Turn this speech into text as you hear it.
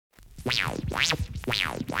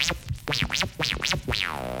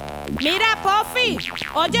Mira, Puffy,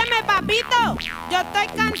 óyeme, papito, yo estoy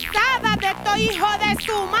cansada de estos hijos de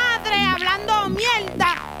su madre hablando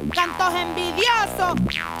mierda, cantos envidiosos.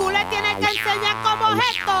 Tú le tienes que enseñar cómo es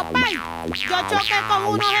esto, pay. Yo choqué con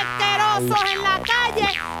unos asquerosos en la calle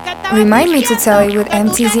que estaban Remind me to tell you with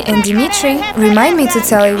Teezy and Dimitri. Remind me to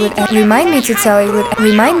tell you with remind me to tell you with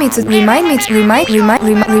remind me to tell remind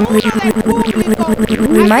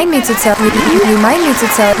me to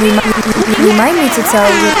tell you with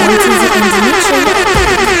Teezy and Dimitri.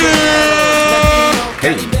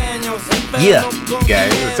 Hey, Yeah,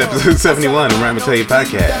 guys, it's episode 71 of Rhyme and Tell You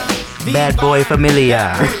podcast. Bad Boy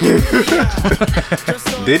Familia.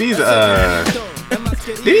 Diddy's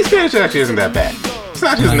Spanish actually isn't that bad. It's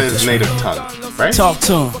not his native tongue, right? Talk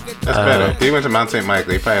to him. That's better. He went to Mount St.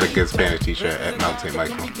 Michael. He probably had a good Spanish teacher at Mount St.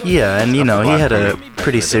 Michael. Yeah, and you know, he had a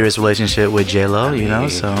pretty serious relationship with J-Lo, you know,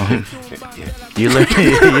 so you're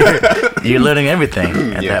learning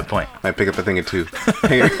everything at that point. Might pick up a thing or two.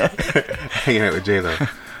 Hanging out with J-Lo.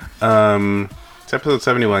 It's episode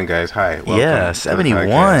 71, guys. Hi. Welcome. Yeah,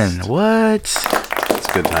 71. What? It's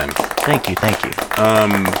a good time. Thank you.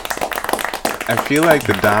 I feel like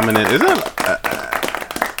the dominant is not.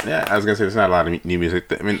 Yeah, I was gonna say there's not a lot of new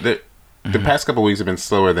music. I mean, the past couple weeks have been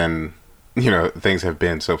slower than things have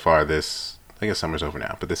been so far. I guess summer's over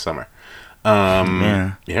now, but this summer.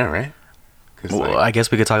 Yeah, right. Well, I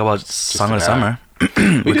guess we could talk about Song of the Summer.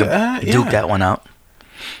 we could duke that one out.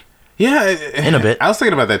 Yeah, in a bit. I was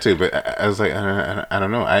thinking about that too, but I was like, I don't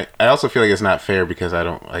know. I also feel like it's not fair because I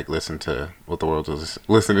don't listen to what the world is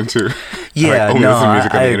listening to. Yeah,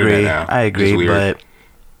 I agree. But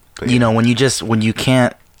you know, when you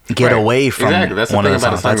can't get away from that's one the of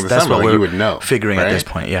thing the about songs, a that's summer, what we're you would know, figuring right? at this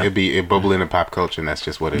point. Yeah, it bubble into pop culture, and that's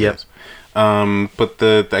just what it is. But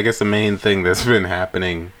I guess the main thing that's been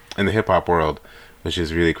happening in the hip hop world, which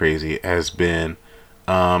is really crazy, has been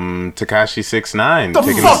Tekashi 6ix9ine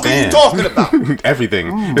taking a stand. The fuck are you talking about?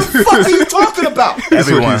 Everything. The fuck are you talking about?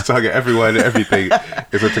 Everyone, everything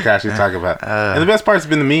is what Tekashi's talking about. And the best part's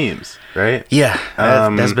been the memes, right? Yeah,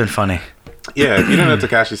 that's been funny. Yeah, if you don't know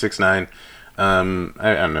Tekashi 6ix9ine, I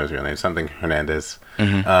don't know his real name, something Hernandez.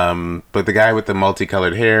 But the guy with the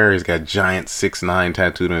multicolored hair, he's got giant 6ix9ine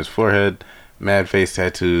tattooed on his forehead, mad face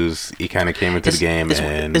tattoos. He kind of came into the game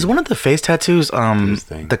and is one of the face tattoos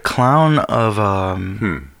the clown of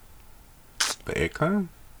the It Clown?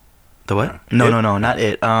 The what? No, not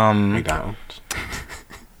It. McDonald's.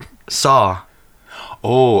 Saw.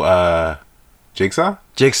 Oh, Jigsaw?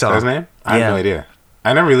 Jigsaw. Is that his name? I have no idea.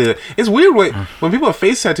 I never really. It's weird when people have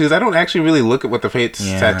face tattoos. I don't actually really look at what the face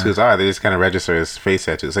tattoos are. They just kind of register as face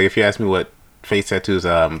tattoos. Like if you ask me what face tattoos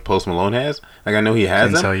Post Malone has, like I know he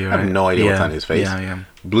has them. I have no idea what's on his face.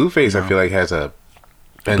 Blueface, I feel like has a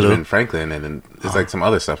Benjamin Franklin, and then there's like some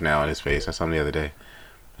other stuff now on his face. I saw him the other day.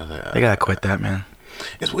 I was like, they gotta quit that, man.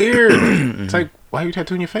 It's weird. It's like, why are you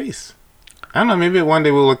tattooing your face? I don't know. Maybe one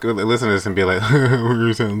day we'll listen to this and be like,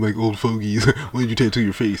 "We sound like old fogies. Why did you tattoo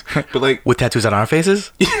your face?" But like with tattoos on our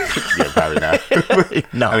faces? Yeah, probably not.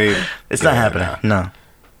 No, I mean, it's not happening. No,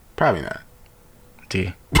 probably not.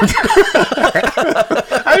 D. How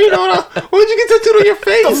do you know? Why did you get tattooed on your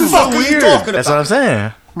face? This is so weird. That's what I'm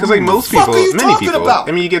saying. Because like many people,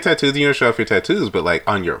 I mean, you get tattoos, you don't show off your tattoos, but like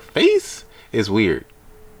on your face is weird.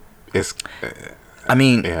 It's. I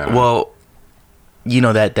mean, well. You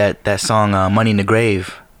know that song "Money in the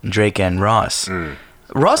Grave," Drake and Ross.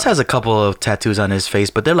 Ross has a couple of tattoos on his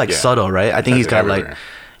face, but they're like subtle, right? I think he's got everywhere. Like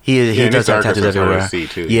he does have tattoos everywhere.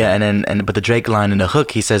 Yeah, and but the Drake line in the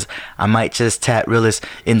hook, he says, "I might just tat realest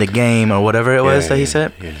in the game" or whatever it was that he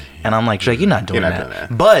said. Yeah. And I'm like, Drake, you're not doing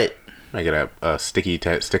that. But I get a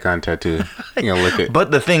stick-on tattoo. You know, lick it.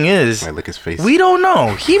 But the thing is, I lick his face. We don't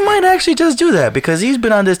know. He might actually just do that because he's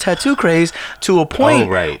been on this tattoo craze to a point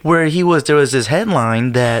where there was this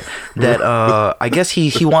headline that I guess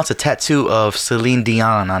he wants a tattoo of Celine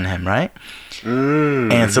Dion on him, right?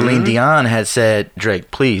 And Celine Dion had said,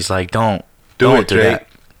 Drake, please, like, don't do Drake. That.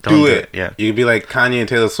 Don't do it. Yeah. You'd be like Kanye and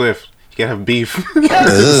Taylor Swift. You gotta have beef.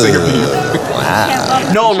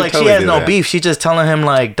 Wow. No, like she has no beef. She's just telling him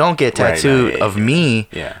like, don't get tattooed of me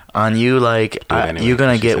on you. Like you're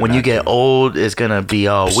gonna get when you get old, it's gonna be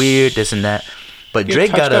all weird, this and that. But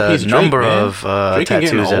Drake got a number of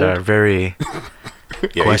tattoos that are very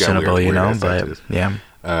questionable, you know. But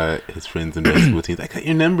his friends and basketball teams. I got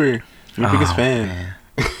your number. I'm your biggest fan.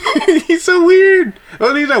 He's so weird.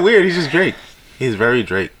 Well, he's not weird. He's just Drake. He's very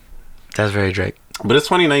Drake. That's very Drake. But it's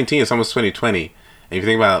 2019. It's almost 2020. And if you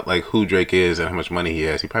think about like who Drake is and how much money he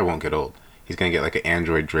has, he probably won't get old. He's gonna get like an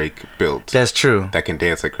Android Drake built. That's true. That can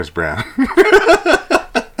dance like Chris Brown.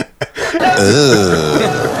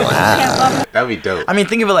 That'd be dope. I mean,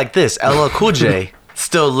 think of it like this: LL Cool J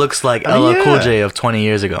still looks like LL Cool J of 20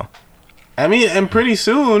 years ago. I mean, and pretty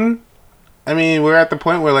soon, I mean, we're at the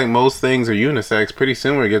point where like most things are unisex. Pretty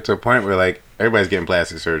soon, we get to a point where like everybody's getting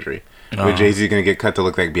plastic surgery. Where Jay-Z's gonna get cut to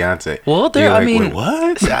look like Beyonce. Well, I mean, wait,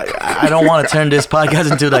 what? I don't want to turn this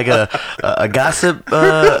podcast into like a gossip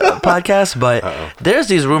podcast, but there's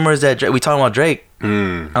these rumors that we talking about Drake.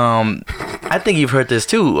 I think you've heard this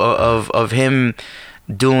too of him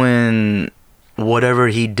doing whatever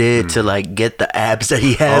he did to like get the abs that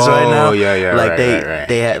he has right now. Oh yeah, like right.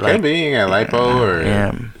 they had like could be a lipo or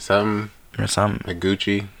something or something. Like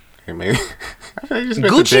Gucci. Maybe.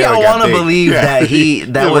 Gucci, I want to believe that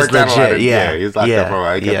that was legit. He's locked up for a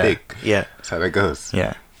while. He got big. Yeah, that's how that goes.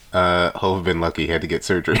 Yeah. Hov been lucky. He had to get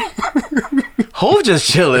surgery. Hov just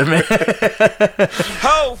chilling, man.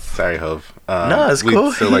 Hov. Sorry, Hov. No, it's cool.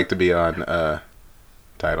 We'd still like to be on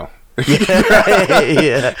Tidal. Yeah.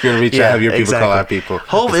 If you're gonna reach out, have your people call out people.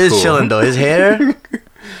 Hov is cool. Chilling though. His hair.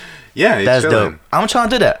 Yeah, he's that's chilling. dope. I'm trying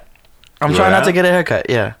to do that. I'm trying not to get a haircut.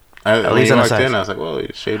 Yeah. At least on the side. I was like, well,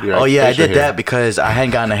 you shaved your. Oh yeah, I did that because I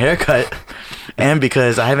hadn't gotten a haircut, and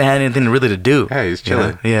because I haven't had anything really to do. Yeah, he's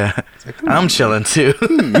chilling. Yeah, like, I'm chilling too.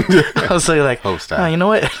 I was like, oh, you know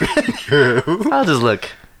what? I'll just look.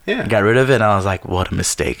 Yeah. Got rid of it, and I was like, what a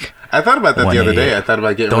mistake. I thought about that the other day. I thought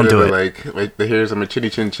about getting rid of it. Like the hairs on my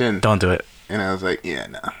chinny chin chin. Don't do it. And I was like, yeah,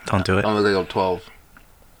 no. Don't do it. I look like I'm 12.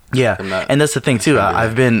 Yeah, and that's the thing too.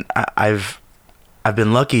 I've been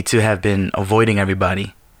lucky to have been avoiding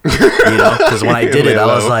everybody. You know, because when I did it, I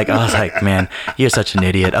was like, man, you're such an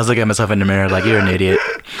idiot. I was looking at myself in the mirror like, you're an idiot.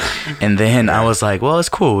 And then I was like, well, it's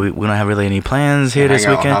cool. We don't have really any plans here this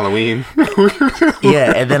weekend. Halloween.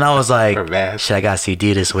 Yeah, and then I was like, shit, I got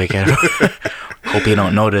CD this weekend. Hope he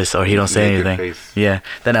don't notice or he don't say anything. Yeah.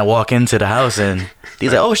 Then I walk into the house and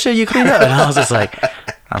he's like, oh shit, you cleaned up. And I was like,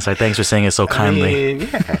 thanks for saying it so kindly. Yeah,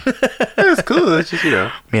 that's cool. It's just, you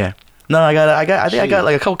know. Yeah. No, I think I got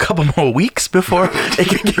like a couple more weeks before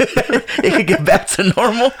it could get back to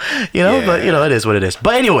normal, you know. Yeah. But you know, it is what it is.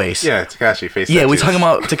 But anyways, yeah, Tekashi face. Yeah, we're talking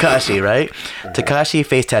about Tekashi, right? Tekashi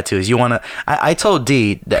face tattoos. You wanna? I told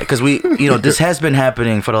D that because this has been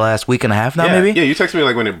happening for the last week and a half now, maybe. Yeah, you texted me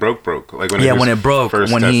like when it broke, like when it broke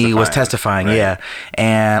when he was testifying. Right. Yeah,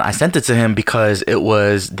 and I sent it to him because it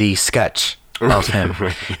was the sketch of him.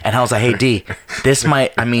 And I was like, hey D, this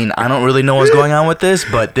might, I don't really know what's going on with this,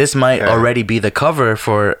 but this might already be the cover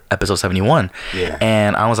for episode 71. Yeah.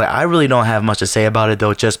 And I was like, I really don't have much to say about it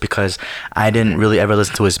though, just because I didn't really ever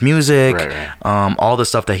listen to his music. Right. All the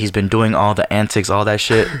stuff that he's been doing, all the antics, all that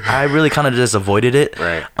shit, I really kind of just avoided it.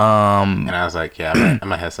 Right. And I was like, yeah, I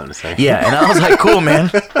might have something to say. Yeah, and I was like, cool,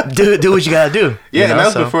 man, do what you gotta do. Yeah, and that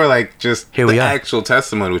was before like just here the actual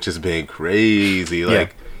testimony, which has been crazy.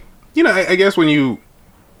 Like, you know, I guess sometimes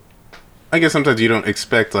you don't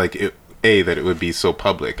expect like that it would be so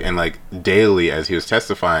public and like daily as he was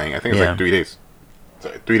testifying. I think it was like 3 days.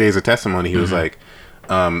 3 days of testimony. He was like,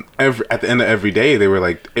 at the end of every day, they were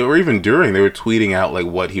like, or even during, they were tweeting out like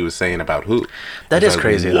what he was saying about who. That is like,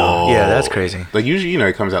 crazy though. Yeah, that's crazy. Like usually, you know,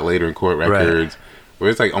 it comes out later in court records. Right. Where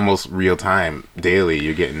it's like almost real time, daily.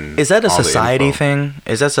 You're getting. Is that a society thing?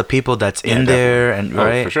 Is that some people that's in there and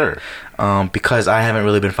right? For sure. Because I haven't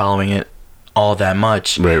really been following it all that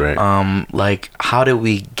much. Right. Like, how did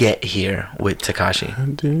we get here with Tekashi? How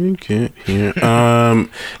did we get here?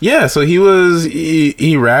 Yeah. So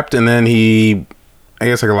he rapped, and then I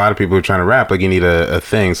guess like a lot of people are trying to rap. Like you need a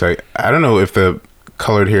thing. So I don't know if the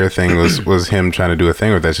colored hair thing was him trying to do a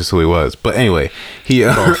thing or that's just who he was, but anyway he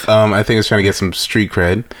I think he was trying to get some street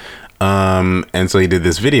cred, and so he did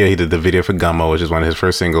this video. He did the video for Gummo, which is one of his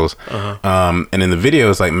first singles. And in the video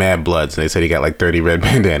it's like mad bloods, and they said he got like 30 red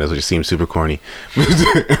bandanas, which seems super corny.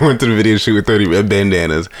 Went to the video shoot with 30 red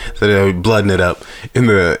bandanas, so they were blooding it up in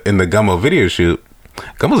the Gummo video shoot.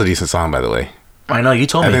 Gummo's a decent song, by the way. I know, you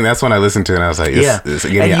told me. I think that's when I listened to it and I was like, it's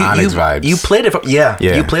giving me Onyx vibes. You played it for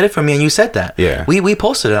you played it for me and you said that. Yeah. We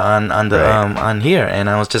posted it on the on here and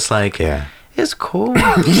I was just like, it's cool.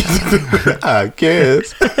 I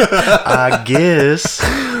guess.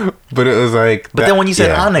 But it was like But then when you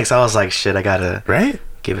said Onyx, I was like, shit, I gotta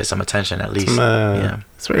give it some attention at least.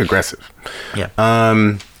 It's very aggressive. Yeah.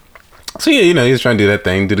 So yeah, you know, he was trying to do that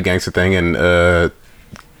thing, do the gangster thing, and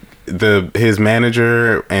his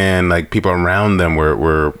manager and like people around them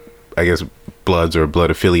were I guess bloods or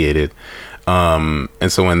blood affiliated, and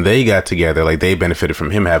so when they got together, like they benefited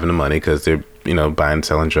from him having the money because they're, you know, buying,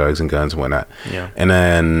 selling drugs and guns and whatnot. And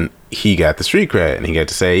then he got the street cred and he got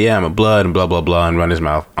to say, I'm a blood and blah blah blah, and run his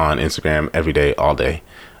mouth on Instagram every day, all day,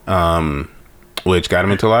 which got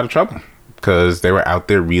him into a lot of trouble because they were out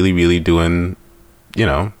there really, really doing,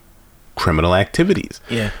 criminal activities.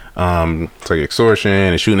 Yeah. It's like extortion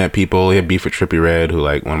and shooting at people. He had beef with Trippie Redd, who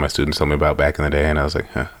like one of my students told me about back in the day, and I was like,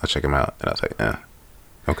 I'll check him out. And I was like,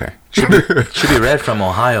 okay. Trippie Redd from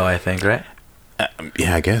Ohio, I think, right?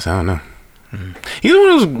 Yeah, I guess. I don't know. He's one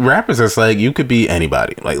of those rappers that's like, you could be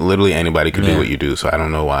anybody. Like, literally anybody could do what you do. So I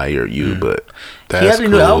don't know why you're you, but that's He has a new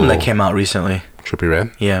cool. album that came out recently. Trippie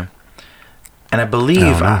Redd? Yeah. And I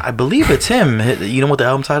believe it's him. You know what the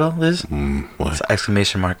album title is? What? It's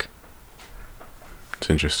exclamation mark. It's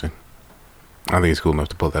interesting. I don't think he's cool enough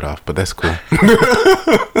to pull that off, but that's cool.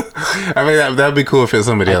 I mean, that'd be cool if it was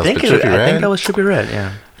somebody else. I think that was Trippie Redd,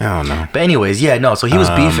 yeah. I don't know. But anyways, yeah, no, so he was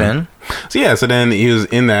beefing. So then he was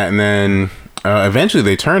in that, and then eventually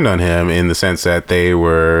they turned on him in the sense that they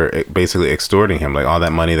were basically extorting him, like all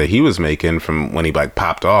that money that he was making from when he like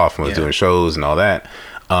popped off and was doing shows and all that.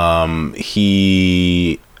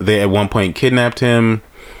 They at one point kidnapped him,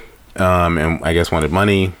 and I guess wanted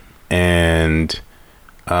money, and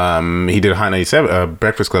he did a Hot 97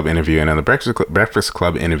 Breakfast Club interview, and on the Breakfast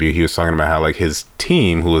Club interview, he was talking about how like his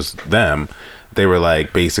team, who was them, they were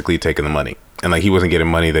like basically taking the money, and like he wasn't getting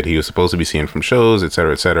money that he was supposed to be seeing from shows, et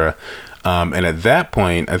cetera, et cetera. And at that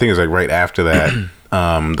point, I think it was like right after that,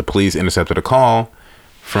 the police intercepted a call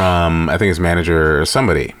from, I think his manager or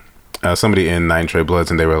somebody in 9 Trey Bloods,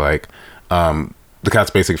 and they were like, the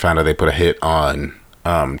cops basically found out they put a hit on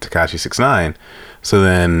Tekashi 6ix9ine. So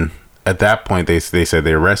then at that point, they said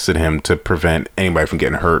they arrested him to prevent anybody from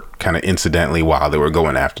getting hurt kind of incidentally while they were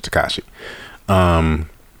going after Tekashi.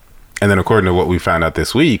 And then according to what we found out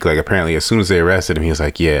this week, like apparently as soon as they arrested him, he was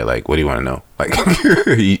like, yeah, like, what do you want to know? Like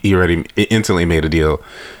he already instantly made a deal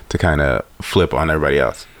to kind of flip on everybody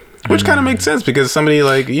else, which kind of makes sense because somebody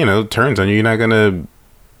like, turns on you, you're not going to,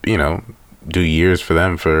 do years for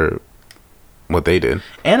them for what they did.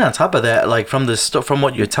 And on top of that, like from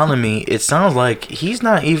what you're telling me, it sounds like he's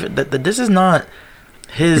not even that this is not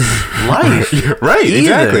his life. Right, either,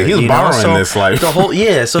 exactly. He's borrowing this life. The whole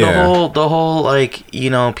the whole like,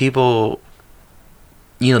 people,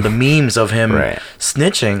 the memes of him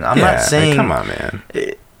snitching. I'm not saying, come on, man.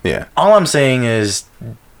 All I'm saying is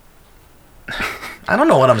I don't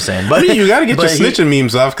know what I'm saying, but you got to get your snitching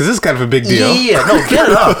memes off because it's kind of a big deal. Yeah, no, get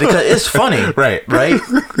it off because it's funny. Right.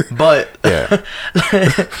 But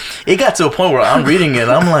it got to a point where I'm reading it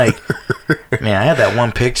and I'm like, man, I had that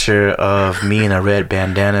one picture of me in a red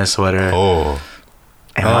bandana sweater. You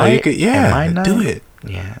could, do it.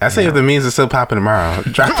 Yeah, I say if the memes are still popping tomorrow,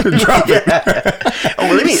 drop it.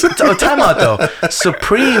 Time out though.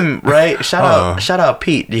 Supreme, right? Shout out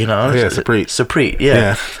Pete. Yeah, Supreme.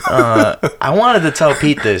 Yeah. I wanted to tell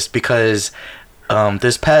Pete this because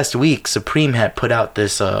this past week Supreme had put out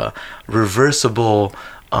this reversible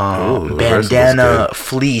bandana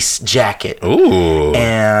fleece jacket. Ooh.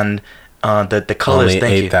 And the colors.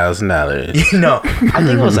 Only $8,000. I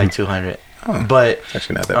think it was like $200. But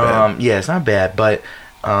actually not that bad. Yeah, it's not bad, but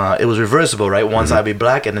it was reversible, right? One side would be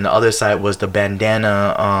black, and then the other side was the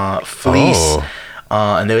bandana fleece.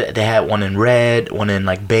 And they had one in red, one in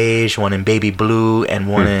like beige, one in baby blue, and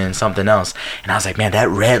one in something else. And I was like, man, that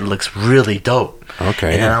red looks really dope.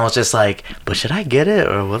 Okay. And then I was just like, but should I get it,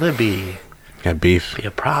 or will it be beef? Be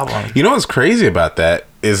a problem? You know what's crazy about that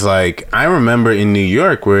is like I remember in New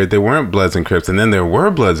York where there weren't Bloods and Crips, and then there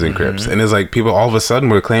were Bloods and Crips, and it's like people all of a sudden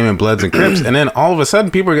were claiming Bloods and Crips, and then all of a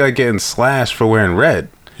sudden people got getting slashed for wearing red.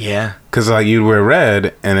 Yeah. Because like you'd wear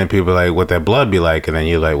red, and then people are like, what that blood be like? And then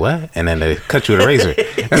you're like, what? And then they cut you with a razor.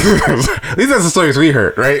 At least that's the stories we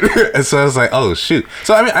heard, right? And so I was like, oh shoot.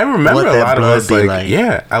 So I mean, I remember a lot of us like,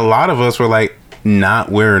 a lot of us were like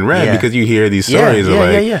not wearing red because you hear these stories of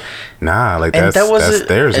like, nah, like that's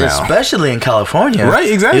theirs now. Especially in California,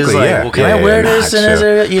 right? Exactly. It's like, well, can I wear this? And is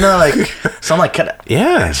there, like, so I'm like,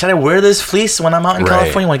 should I wear this fleece when I'm out in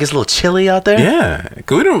California when it gets a little chilly out there? Yeah,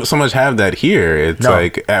 because we don't so much have that here. It's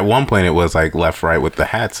like at one point it was like left, right with the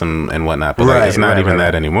hats and whatnot, but like it's not even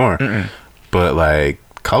that anymore. But like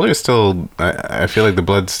colors still, I feel like the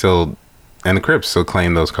Bloods still and the Crips still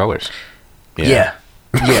claim those colors.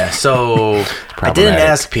 Yeah, so I didn't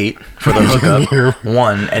ask Pete for the hookup,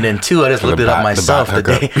 one, and then two, I just looked it up myself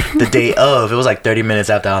the day of. It was like 30 minutes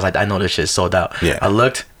after. I was like, I know this shit's sold out. Yeah. I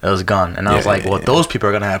looked, it was gone, and I was like, well, those people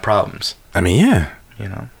are gonna have problems. I mean,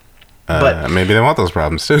 but maybe they want those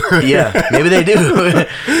problems too. Yeah, maybe they do. But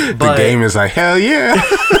the game is like, hell yeah.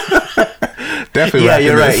 Definitely. Yeah,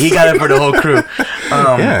 you're right. He got it for the whole crew.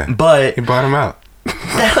 But he bought him out.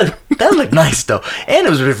 That looked nice though, and it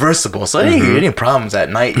was reversible, so I didn't get any problems at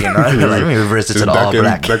night. Like, let me reverse it to the all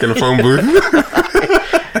black. Back in the phone booth.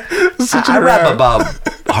 I rap about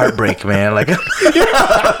heartbreak, man. Like, about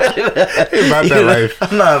that life.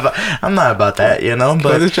 I'm not about that, you know.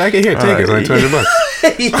 But this jacket here, take it. It's like $200.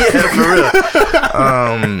 Yeah, for real.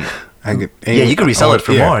 Yeah, you can resell it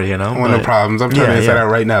for more, you know. No problems. I'm trying to set out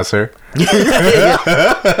right now, sir. I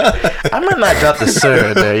might not drop the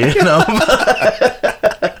sir there, you know.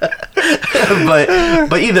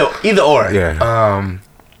 but either or. Yeah.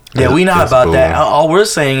 Yeah, we know about cool. That. All we're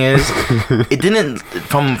saying is, it didn't.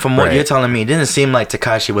 From what you're telling me, it didn't seem like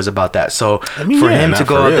Tekashi was about that. So for him to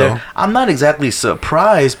go out there, I'm not exactly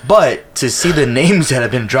surprised, but to see the names that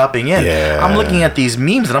have been dropping in, I'm looking at these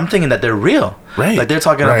memes and I'm thinking that they're real. Right. Like they're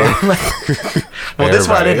talking about. Like, well, this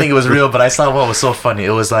one I didn't think it was real, but I saw what was so funny.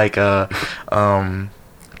 It was like Canela.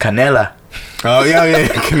 Oh yeah,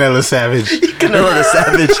 Canelo Savage. Canelo the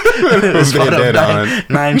Savage. It was fun of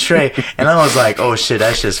 9 Trey, and I was like, "Oh shit,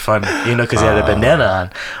 that's just fun," you know, because he had a bandana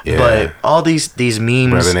on. Yeah. But all these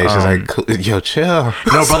memes, Brother Nature's like, "Yo, chill."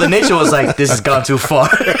 No, Brother Nature was like, "This has gone too far."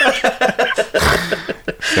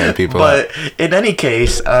 Send people. But in any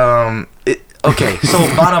case, okay. So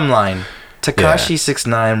bottom line, Tekashi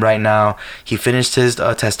 6ix9ine right now. He finished his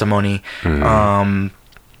testimony. Mm-hmm.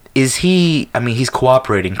 Is he? I mean, he's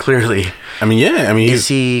cooperating clearly. I mean, yeah. I mean, is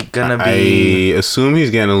he gonna be? I assume he's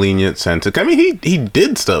getting a lenient sentence. I mean, he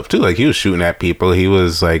did stuff too. Like he was shooting at people. He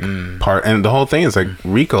was like part, and the whole thing is like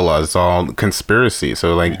RICO laws. It's all conspiracy.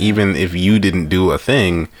 So like, even if you didn't do a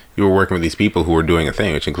thing, you were working with these people who were doing a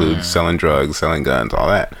thing, which includes selling drugs, selling guns, all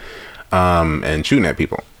that, and shooting at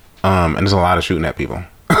people. And there's a lot of shooting at people,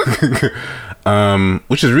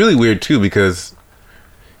 which is really weird too, because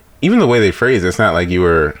even the way they phrase it, it's not like you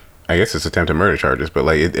were, I guess it's attempted murder charges, but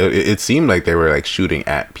like it seemed like they were like shooting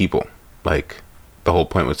at people. Like the whole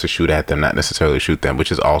point was to shoot at them, not necessarily shoot them,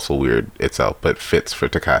 which is also weird itself, but fits for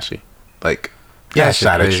Tekashi. Like, yeah, I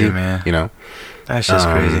shot at you, man. You know? That's just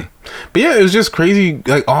crazy. But yeah, it was just crazy,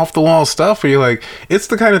 like off the wall stuff where you're like, it's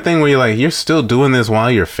the kind of thing where you're like, you're still doing this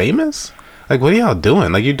while you're famous? Like, what are y'all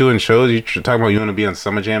doing? Like, you're doing shows, you're talking about you want to be on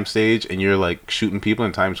Summer Jam stage and you're like shooting people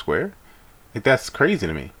in Times Square? Like, that's crazy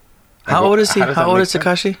to me. Like, how old is he? How old is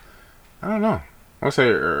Tekashi? I don't know. I would say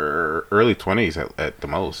early 20s at the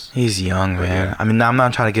most. He's young, man. Yeah. I mean, I'm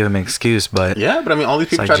not trying to give him an excuse, but yeah, but I mean, all these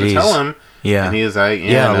people tried to tell him, and he was like,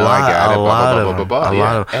 a lot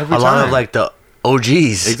of like the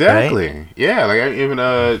OGs, exactly. Right? Yeah, like even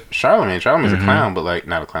Charlamagne's a clown, but like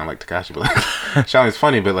not a clown like Tekashi, but like Charlamagne's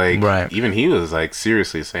funny, but like even he was like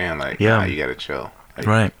seriously saying like, nah, you gotta chill,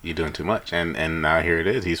 like, you're doing too much, and now here it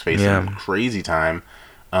is, he's facing crazy time.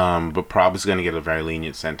 But probably is going to get a very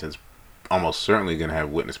lenient sentence. Almost certainly going to have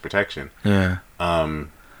witness protection. Yeah.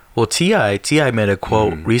 Well, T.I. made a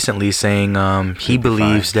quote recently saying he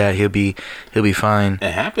believes that he'll be fine.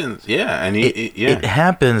 It happens, yeah, and it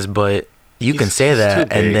happens, but you can say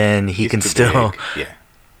that, and then he can still. Yeah.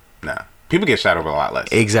 Nah. People get shot over a lot less.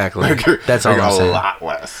 Exactly. That's all I'm saying. A lot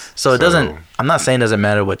less. So it doesn't. I'm not saying it doesn't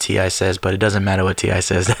matter what T.I. says, but it doesn't matter what T.I.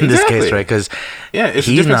 says in this case, right? Because it's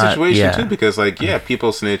a different situation too. Because like,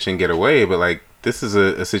 people snitch and get away, but like this is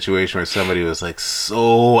a situation where somebody was like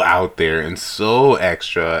so out there and so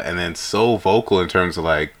extra, and then so vocal in terms of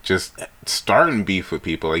like just starting beef with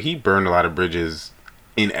people. Like he burned a lot of bridges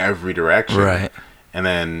in every direction, right? And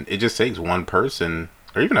then it just takes one person,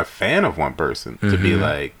 or even a fan of one person, to be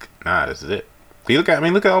like, nah, this is it. Look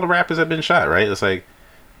at all the rappers that have been shot, right? It's like,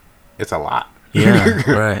 it's a lot. Yeah,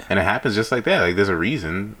 right. And it happens just like that. Like, there's a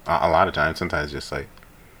reason, a lot of times, sometimes just like,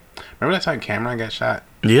 remember that time Cameron got shot?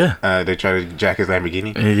 Yeah. They tried to jack his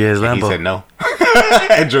Lamborghini? Yeah, his Lambo. He said no.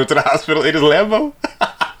 And drove to the hospital in his Lambo.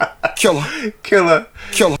 Killer.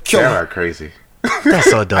 Cameron crazy. That's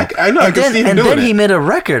so dope. I know, I can see him doing it. And then he made a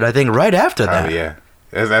record, I think, right after that. Oh, yeah.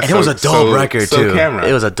 And it was a dope record too. Cameron.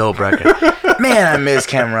 It was a dope record. Man, I miss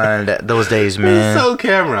Cameron those days, man. So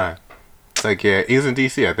Cameron. Like, yeah, he was in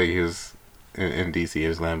DC. I think he was in DC. He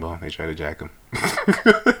was Lambo. They tried to jack him.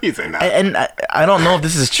 He said, nah. And I don't know if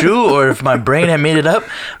this is true or if my brain had made it up,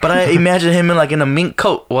 but I imagine him in a mink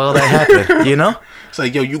coat while that happened. You know? It's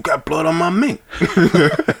like, yo, you got blood on my mink.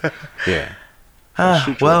 Yeah.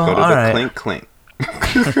 Well, all right. Clink, clink.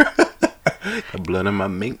 The blood on my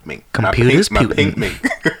mink. Computers my pink mink.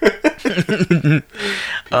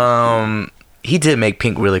 He did make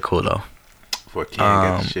Pink really cool though. For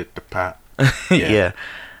can't get shit to pop. Yeah.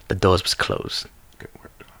 The doors was closed. Good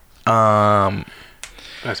work.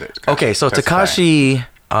 Okay, so Tekashi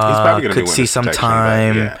could see some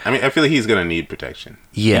time. Yeah. I mean, I feel like he's gonna need protection.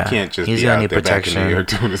 Yeah, he can't just be out there back in New York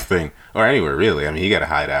doing his thing, or anywhere really. I mean, he got to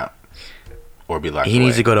hide out or be locked away. He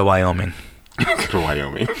needs to go to Wyoming. Go to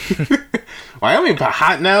Wyoming. Wyoming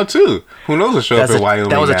hot now too. Who knows what show up in Wyoming?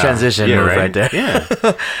 That was a now. transition move right there. Yeah,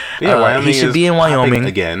 Wyoming he should be in Wyoming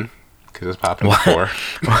again because it's popping before.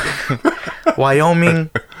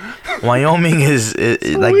 Wyoming is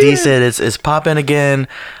like D said, it's popping again.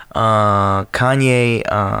 Kanye,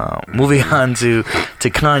 moving on to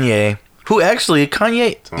Kanye, who actually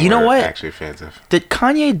you know what? Actually offensive. Did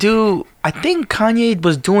Kanye do? I think Kanye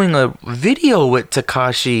was doing a video with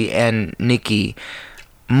Tekashi and Nicki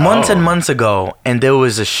months and months ago, and there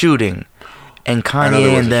was a shooting, and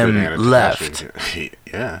Kanye and them left.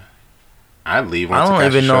 Yeah, I'd leave. I don't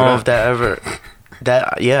even know if that ever.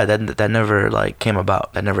 That never like came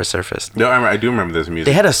about. That never surfaced. No, I do remember this music.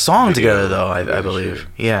 They had a song together though, I believe.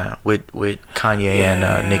 Yeah, with Kanye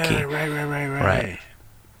and Nicki. Right.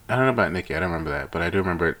 I don't know about Nicki. I don't remember that, but I do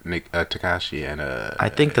remember Tekashi and I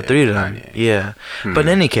think the three of them. Kanye. Yeah. But in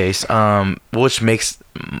any case, which makes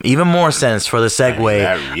even more sense for the segue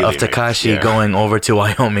really of Tekashi going over to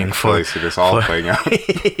Wyoming for this all playing out.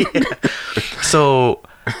 So.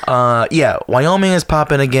 Wyoming is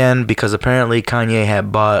popping again because apparently Kanye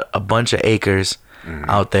had bought a bunch of acres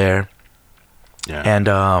out there. Yeah. And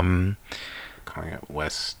Calling it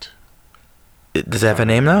West. Does it have a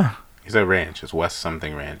name now? He's a ranch. It's West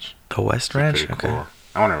something Ranch. The West Ranch? Okay. Cool.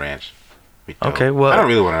 I want a ranch. Okay, well, I don't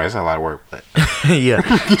really want a ranch. It's a lot of work, but yeah.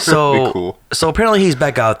 So cool. So apparently he's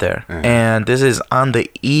back out there, and this is on the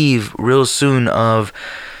eve, real soon, of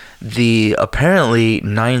the apparently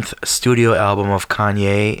 9th studio album of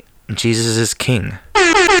Kanye, Jesus is King.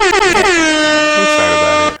 I'm excited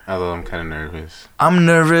about it, although I'm kind of nervous. I'm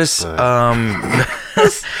nervous.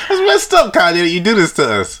 That's messed up, Kanye, that you do this to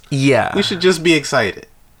us. Yeah. We should just be excited.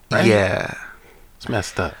 Right? Yeah. It's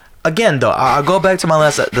messed up. Again, though, I'll go back to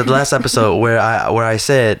the last episode where I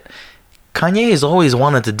said Kanye has always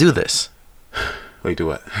wanted to do this. Wait, do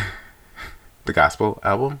what? The gospel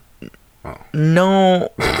album? Oh.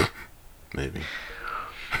 No. Maybe.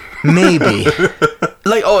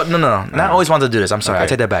 Like, oh, no. Not always wanted to do this. I'm sorry. Okay. I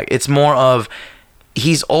take that back. It's more of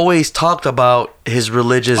he's always talked about his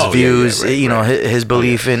religious views, his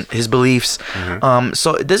belief in his beliefs.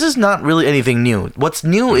 So this is not really anything new. What's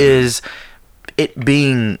new is it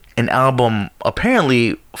being an album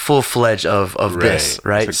apparently full-fledged of this,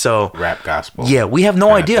 right? Like so rap gospel. Yeah, we have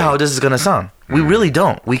no idea how this is going to sound. We really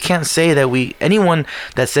don't. We can't say that anyone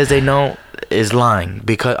that says they know is lying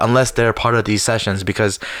because unless they're part of these sessions,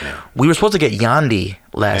 because we were supposed to get Yandi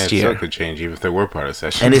last year. It still could change even if they were part of the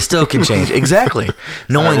session. And it still can change. Exactly.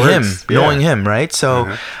 knowing him, right?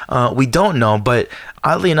 So we don't know, but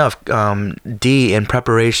oddly enough, D in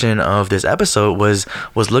preparation of this episode was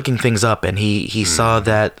looking things up, and he saw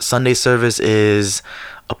that Sunday service is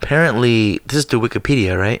apparently, this is through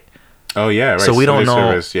Wikipedia, right? Oh yeah, right. So we don't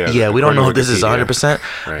know. Service, we don't know if this is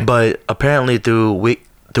 100%. Right. But apparently through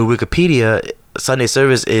Wikipedia, Sunday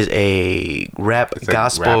service is a rap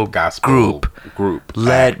gospel group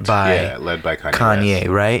led by Kanye,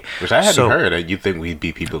 right? Which I hadn't heard. You'd think we'd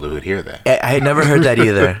be people who would hear that. I had never heard that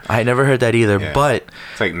either. Yeah. But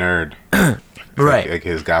it's like nerd, right? Like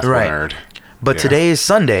his gospel nerd. But today is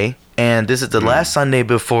Sunday, and this is the last Sunday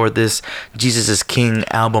before this Jesus is King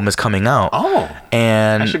album is coming out. Oh,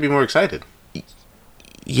 and I should be more excited.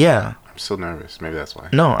 Yeah. I'm still nervous. Maybe that's why.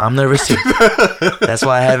 No, I'm nervous too. That's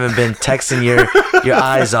why I haven't been texting your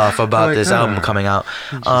eyes off about this album coming out.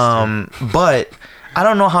 But I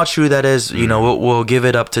don't know how true that is. You know, we'll give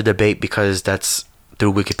it up to debate because that's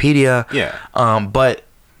through Wikipedia. Yeah. But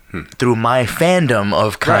through my fandom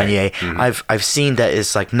of Kanye, I've seen that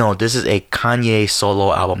it's like, no, this is a Kanye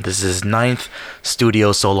solo album. This is his 9th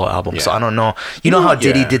studio solo album. So I don't know. You know how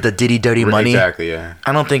Diddy did the Diddy Dirty Money? Exactly, yeah.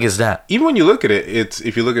 I don't think it's that. Even when you look at it, it's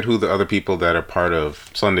if you look at who the other people that are part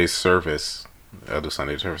of Sunday service, I'll do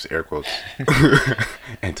Sunday service, air quotes,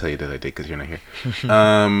 and tell you that I did because you're not here.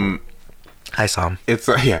 I saw him. It's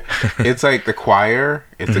it's like the choir,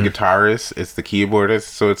 it's the guitarist, it's the keyboardist.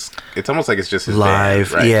 So it's almost like it's just his live,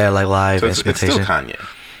 band, right? Yeah, like live. So it's still Kanye.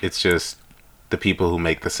 It's just the people who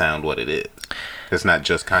make the sound what it is. It's not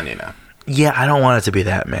just Kanye now. Yeah, I don't want it to be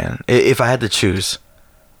that, man. If I had to choose.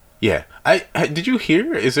 Yeah, did you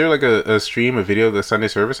hear? Is there like a stream, a video of the Sunday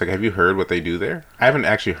service? Like, have you heard what they do there? I haven't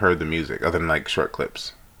actually heard the music other than like short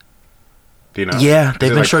clips. Do you know? Yeah, they've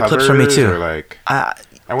been like short clips for me too. Or like, I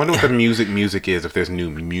wonder what the music is, if there's new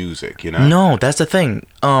music, you know? No, that's the thing.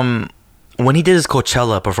 When he did his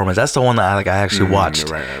Coachella performance, that's the one that I actually watched.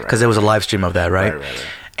 Because there was a live stream of that, right?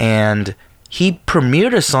 And he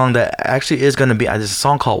premiered a song that actually is going to be... There's a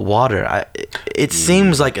song called Water. It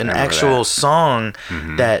seems like an actual song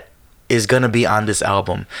that is gonna be on this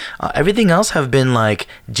album. Everything else have been like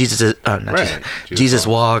Jesus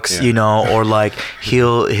Walks, yeah. you know, or like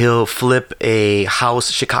he'll flip a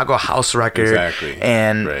Chicago house record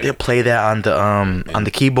and he'll play that on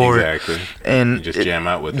the keyboard and just jam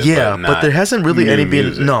out with it. Yeah, but there hasn't really any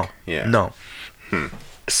been no.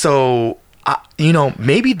 So you know,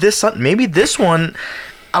 maybe this one,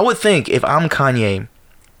 I would think if I'm Kanye.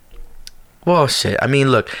 Well, shit. I mean,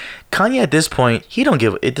 look, Kanye at this point,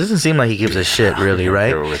 it doesn't seem like he gives a shit, really,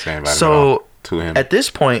 right? So, at this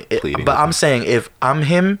point, but I'm saying if I'm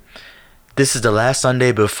him, this is the last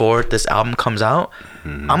Sunday before this album comes out,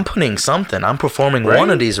 I'm putting something. I'm performing one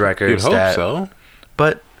of these records. You'd hope so.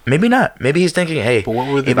 But maybe not. Maybe he's thinking, hey,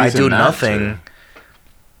 if I do nothing,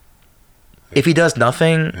 if he does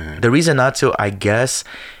nothing, the reason not to, I guess,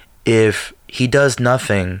 if he does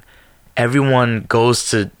nothing, everyone goes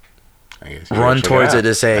to run towards it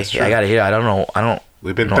to say, hey, I gotta hear. I don't.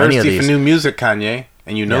 We've been thirsty for new music, Kanye,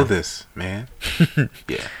 and you know this, man.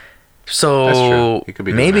 Yeah. So that's true. He could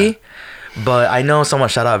be maybe, but I know someone.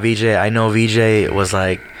 Shout out VJ. I know VJ was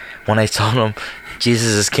like, when I told him Jesus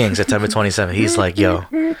is King, September 27th. He's like, yo,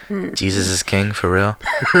 Jesus is King for real.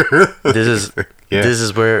 This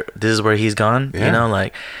is where he's gone. Yeah. You know,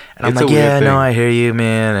 like, and I'm like, yeah, no, I hear you,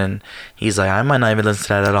 man. And he's like, I might not even listen to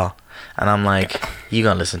that at all. And I'm like, you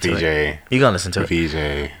gonna listen to it. You gonna listen to it.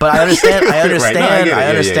 VJ. But I understand. I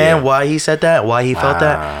understand why he said that. Why he felt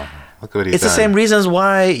that. Look what he's it's done. The same reasons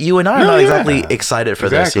why you and I are not exactly excited for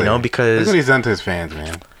this. You know, because look what he's done to his fans,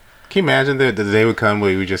 man. Can you imagine the day would come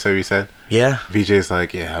where we just said, yeah, VJ's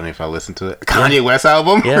like, yeah, I don't know if I listen to it. Kanye West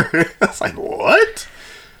album. Yeah. It's like, what?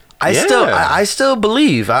 I still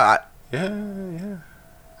believe. Yeah.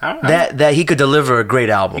 That he could deliver a great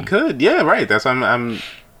album. He could. Yeah. Right. That's why I'm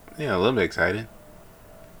a little bit excited.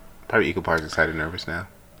 Probably equal parts excited, nervous now.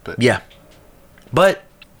 But yeah. But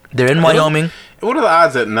they're in Wyoming. What are the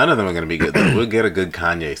odds that none of them are going to be good, though? We'll get a good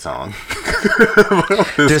Kanye song.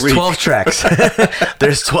 There's 12 tracks.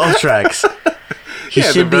 There's 12 tracks. He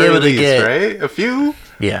should be able to get... Right? A few?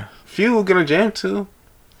 Yeah. Few we're going to jam to.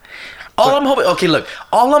 All I'm hoping... Okay, look.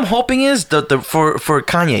 All I'm hoping is for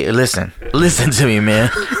Kanye... Listen to me, man.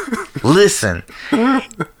 Listen.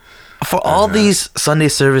 For all these Sunday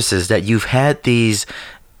services that you've had these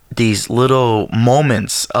little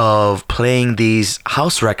moments of playing these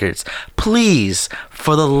house records, please,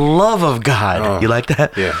 for the love of God, you like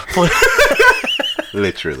that? Yeah.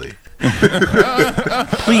 Literally.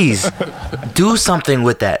 Please do something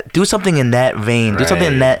with that. Do something in that vein. Do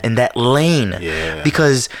something in that lane. Yeah.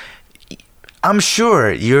 Because I'm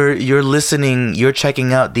sure you're listening. You're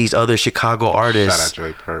checking out these other Chicago artists.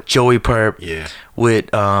 Shout out Joey Perp. Yeah.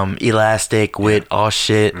 With Elastic. With All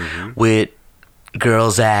Shit. With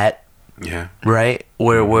Girls At. Yeah. Right?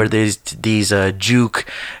 Where there's these juke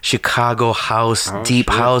Chicago house, deep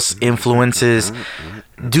house influences.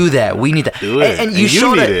 Do that. We need that. Do it. And you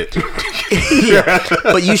showed it. Yeah.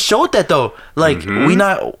 But you showed that though. Like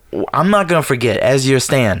I'm not gonna forget, as your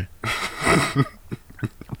stan.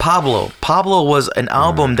 Pablo was an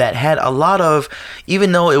album that had a lot of,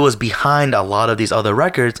 even though it was behind a lot of these other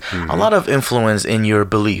records, a lot of influence in your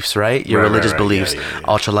beliefs, right? Your religious beliefs,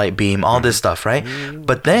 ultralight beam, all this stuff, right?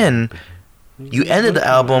 But then you ended the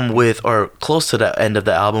album with, or close to the end of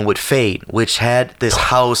the album with Fade, which had this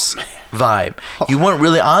house vibe. You weren't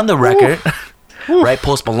really on the record, right?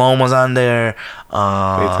 Post Malone was on there. Fade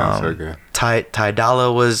sounds so good. Ty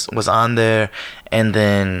Dolla was on there, and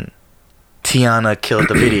then Tiana killed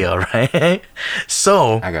the video, right?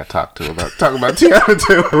 So I got talk about Tiana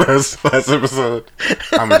too last episode.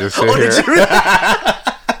 I'm gonna just sit here.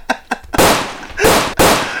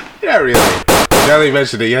 Yeah, really. Jelly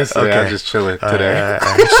mentioned it yesterday. I was just chilling today.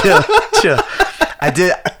 Chill. I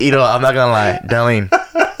did. I'm not gonna lie, Darlene.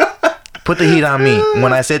 Put the heat on me.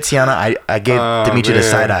 When I said Tiana, I gave Dimitri the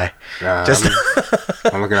side eye. Just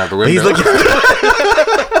I'm looking out the window. He's looking.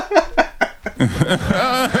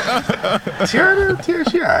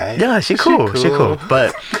 Tiana, she alright. Yeah, she cool.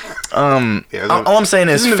 But all I'm saying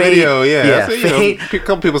is, Fade. Video, Fade. A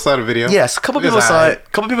couple people saw the video. Yes, a couple people saw it. A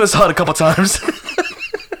couple people saw it a couple times.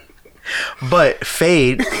 But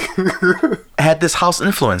Fade had this house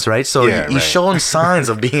influence, right? So he's showing signs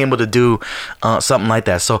of being able to do something like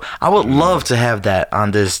that. So I would love to have that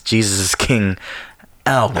on this Jesus is King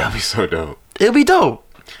album. That'd be so dope. It'd be dope.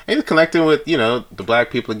 And he's connecting with, the black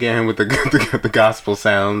people again with the gospel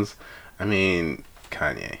sounds. I mean,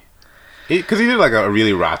 Kanye. Because he did like a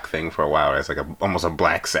really rock thing for a while. It's like almost a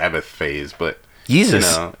Black Sabbath phase. But, Jesus,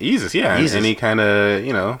 yeah. And he kind of,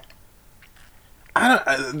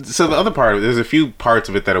 so the other part, there's a few parts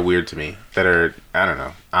of it that are weird to me. That are, I don't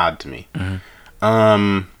know, odd to me.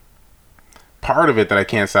 part of it that I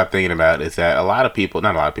can't stop thinking about is that not a lot of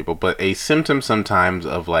people, but a symptom sometimes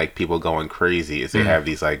of like people going crazy is they have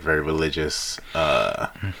these like very religious, I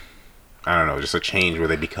don't know, just a change where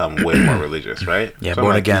they become way more religious, right? Yeah, so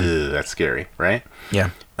born like, again. That's scary, right?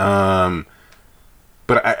 Yeah.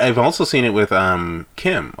 But I've also seen it with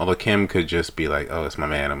Kim, although Kim could just be like, oh, it's my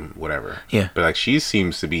man, I'm whatever. Yeah. But like she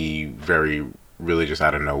seems to be very religious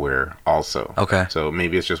out of nowhere also. Okay. So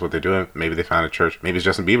maybe it's just what they're doing. Maybe they found a church. Maybe it's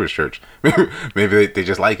Justin Bieber's church. Maybe they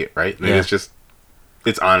just like it, right? Maybe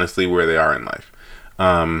it's honestly where they are in life.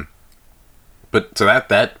 But so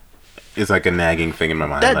that is like a nagging thing in my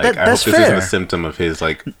mind. I hope this isn't a symptom of his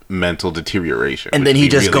like mental deterioration. And then he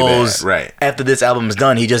just really goes bad. Right after this album is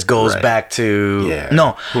done. He just goes back to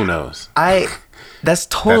no. Who knows? That's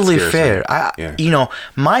totally fair.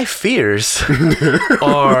 My fears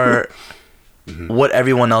are what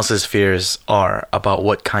everyone else's fears are about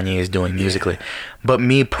what Kanye is doing musically. But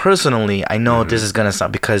me personally, I know this is gonna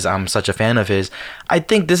sound, because I'm such a fan of his, I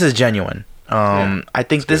think this is genuine. I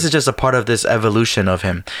think this is just a part of this evolution of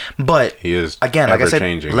him. But he is, again, like I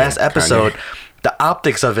said last episode, the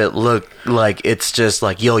optics of it look like it's just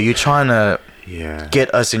like, yo, you're trying to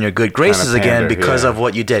get us in your good graces again because of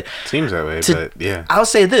what you did. Seems that way, but yeah. I'll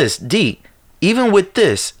say this, D, even with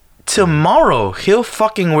this, tomorrow he'll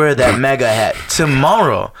fucking wear that mega hat.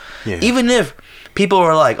 Tomorrow. Yeah. Even if people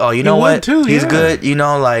were like, oh, you know what? He's good. You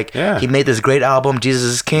know, like, he made this great album, Jesus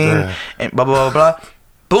is King, and blah, blah, blah, blah.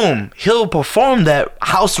 Boom, he'll perform that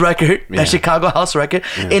house record, that Chicago house record,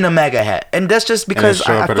 in a mega hat. And that's just because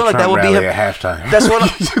I feel like that would be him. At halftime. That's what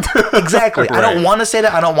exactly. Right. I don't want to say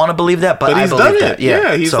that. I don't want to believe that, but I believe that.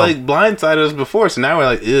 Yeah, he's like blindsided us before, so now we're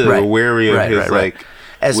like, we're wary of his like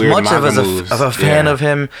as weird much of a fan of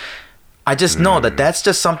him. I just know that that's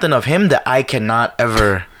just something of him that I cannot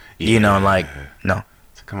ever, no.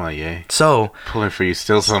 Come on, Ye. So pulling for you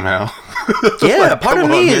still somehow. Yeah, part of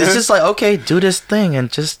me is just like, okay, do this thing and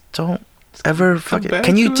just don't ever fuck it.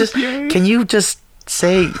 Can you just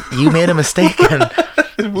say you made a mistake and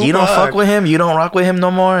you don't fuck with him, you don't rock with him no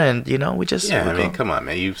more, and we just come on,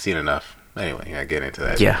 man, you've seen enough. Anyway, I get into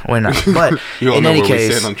that. Yeah, we're not. But in any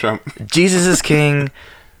case, on Trump. Jesus is King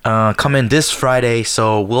coming this Friday,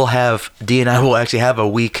 so we'll have D and I will actually have a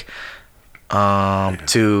week.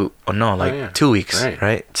 2 weeks,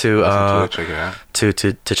 right? To check it out. To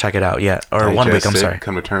check it out, or 1 week. I'm sorry.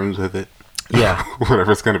 Come to terms with it. Yeah,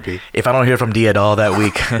 whatever it's gonna be. If I don't hear from D at all that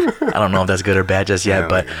week, I don't know if that's good or bad just yet,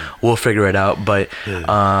 but we'll figure it out. But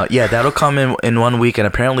that'll come in 1 week, and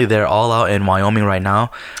apparently they're all out in Wyoming right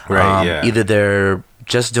now. Right. Either they're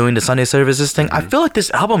just doing the Sunday services thing. I feel like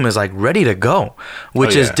this album is like ready to go,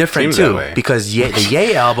 which is different too, because the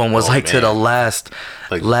Ye album was to the last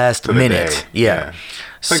minute. Yeah.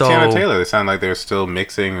 It's like Tiana Taylor. They sound like they were still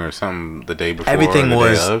mixing or something the day before. Everything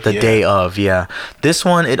was the day of. Yeah. This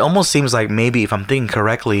one, it almost seems like maybe, if I'm thinking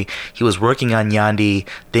correctly, he was working on Yandhi.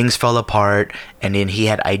 Things fell apart, and then he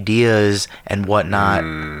had ideas and whatnot.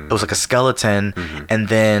 It was like a skeleton, and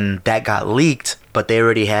then that got leaked. But they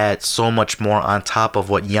already had so much more on top of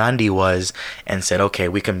what Yandhi was, and said, okay,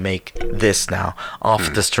 we can make this now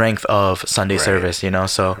off the strength of Sunday service,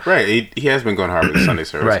 so. Right. He has been going hard with the Sunday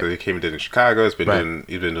service because he came and did it in Chicago. He's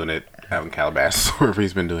been doing it out in Calabasas, wherever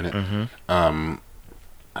he's been doing it.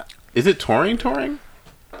 Is it touring?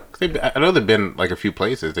 I know they've been like a few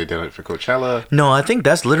places. They did it for Coachella. No, I think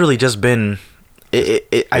that's literally just been...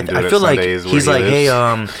 I feel like he's like,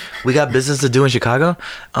 hey, we got business to do in Chicago.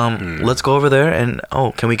 Let's go over there, and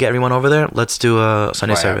can we get everyone over there? Let's do a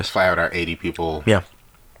Sunday service. Fly out our 80 people.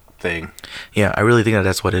 Thing. Yeah, I really think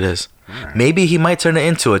that's what it is. Right. Maybe he might turn it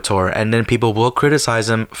into a tour, and then people will criticize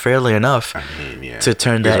him fairly enough to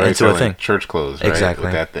turn that into a thing. Church clothes, right? Exactly.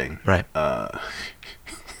 With that thing, right?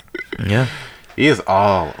 Yeah. He is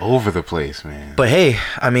all over the place, man. But hey,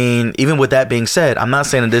 I mean, even with that being said, I'm not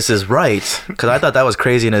saying that this is right, because I thought that was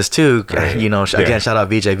craziness too. Right. Again, shout out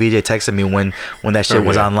VJ. VJ texted me when that shit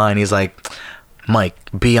was online. He's like, Mike,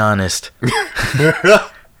 be honest.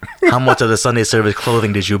 How much of the Sunday service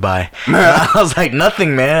clothing did you buy? I was like,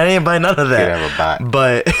 nothing, man. I didn't buy none of that. Have a bot.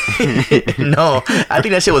 But no, I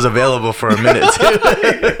think that shit was available for a minute too.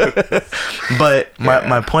 But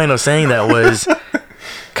my point of saying that was,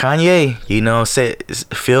 Kanye,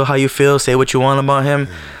 feel how you feel, say what you want about him.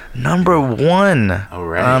 Number 1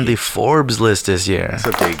 on the Forbes list this year. That's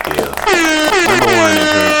a big deal. Number 1 in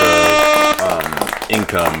terms of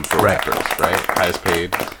income for rappers, right? Highest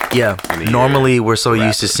paid. Yeah. Normally, we're so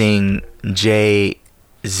used to seeing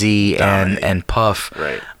Jay-Z and Puff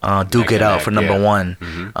duke it out for number 1.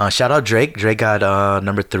 Shout out Drake. Drake got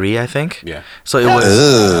number 3, I think. Yeah. So it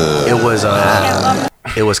was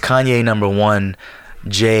Kanye number 1.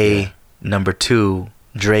 Jay number 2,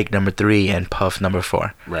 Drake number 3, and Puff number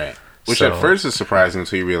 4. Right. Which at first is surprising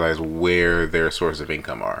until you realize where their source of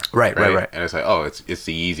income are. Right. And it's like, oh, it's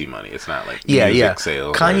the Yeezy money. It's not like music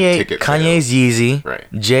sales or ticket Kanye's sales. Yeezy. Right.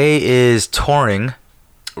 Jay is touring.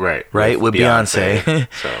 Right. With Beyonce.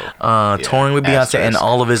 Touring with Beyonce and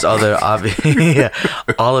all of his other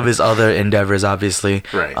all of his other endeavors, obviously.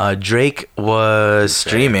 Right. Drake was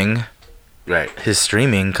streaming. Right. His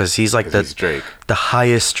streaming, because he's like the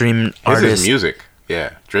highest stream artist. His music.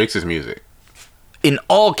 Yeah. Drake's his music. In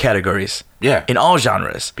all categories. Yeah. In all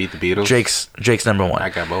genres. Beat the Beatles. Drake's number 1.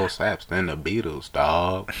 I got more slaps than the Beatles,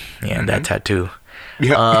 dog. Yeah, and that tattoo.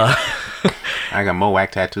 Yeah. I got more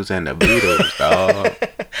whack tattoos than the Beatles, dog.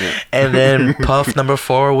 Yeah. And then Puff number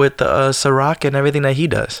 4 with the Ciroc and everything that he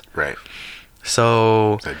does. Right.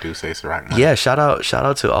 So I do say Ciroc money. Yeah, shout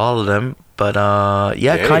out to all of them. But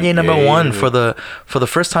Kanye number 1 for the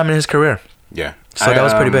first time in his career. Yeah. So that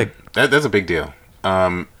was pretty big. That's a big deal.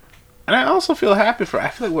 And I also feel happy I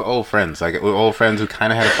feel like we're old friends. Like, we're old friends who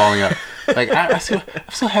kind of had a falling out. Like, I'm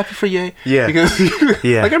so happy for Ye. Yeah. Because, like,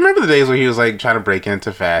 I remember the days where he was, like, trying to break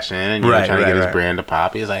into fashion and trying to get his brand to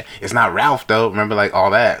pop. He was like, it's not Ralph, though. Remember, like,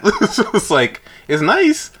 all that. So it's like, it's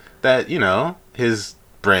nice that, his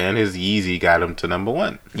brand, his Yeezy, got him to number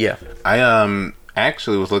 1. Yeah. I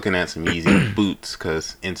actually was looking at some Yeezy boots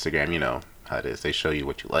because Instagram, you know how it is. They show you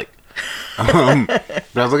what you like. But I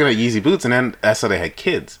was looking at Yeezy boots, and then I saw they had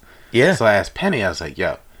kids. Yeah. So I asked Penny, I was like,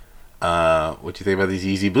 yo, what you think about these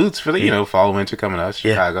Yeezy boots for the, fall, winter coming up,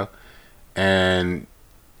 Chicago? Yeah. And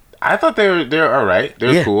I thought they're all right.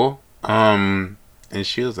 They're cool. And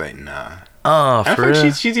she was like, nah. Oh, for real?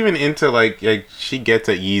 Like she's even into, like, she gets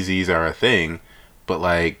that Yeezys are a thing, but,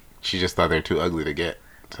 like, she just thought they're too ugly to get.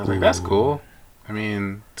 So I was like, that's cool. I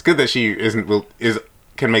mean, it's good that she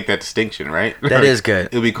can make that distinction, right? That is good.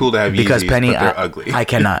 It'd be cool to have because Yeezys, Penny, but they're ugly. I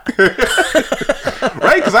cannot.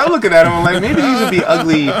 Right? Because I'm looking at them, I'm like, maybe these would be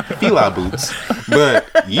ugly Fila boots, but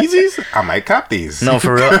Yeezys, I might cop these. No,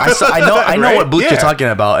 for real. I know what boots you're talking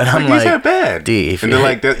about, and I'm like, these are bad. And they're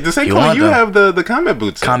like the same color you have the combat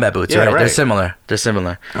boots. Combat boots, right? They're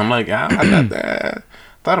similar. I'm like, I got that.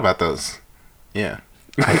 Thought about those. Yeah,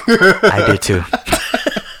 I did too.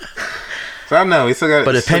 So I don't know. We still got,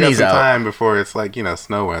 but if Penny's some out, time before it's like,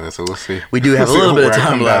 snow weather. So we'll see. We do have a little bit of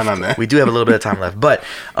time left. We do have a little bit of time left. But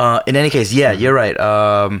in any case, yeah, you're right.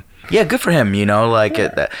 Good for him.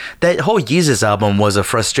 That whole Yeezus album was a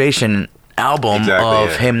frustration album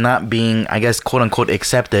of him not being, I guess, quote unquote,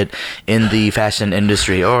 accepted in the fashion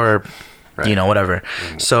industry or. Right. Whatever.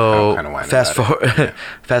 So fast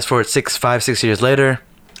forward 6 years later.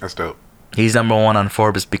 That's dope. He's number 1 on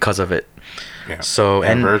Forbes because of it. Yeah. So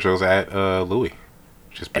and Virgil's at Louis,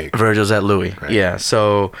 which is big. Virgil's at Louis. Right. Yeah.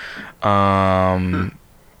 So, let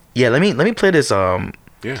me play this. I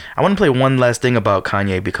want to play one last thing about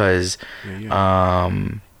Kanye because,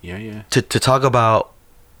 to talk about,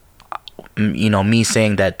 me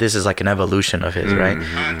saying that this is like an evolution of his, right?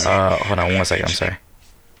 Hold on 1 second. I'm sorry.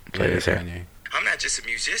 Play this here. Kanye. I'm not just a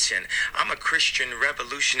musician. I'm a Christian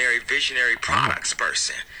revolutionary visionary products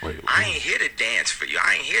person. I ain't here to dance for you.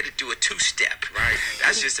 I ain't here to do a 2-step, right?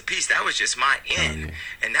 That's just a piece. That was just my end.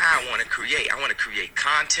 And now I want to create. I want to create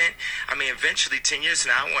content. I mean, eventually 10 years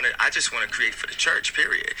from now, I just want to create for the church,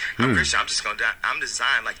 period. I'm Christian. I'm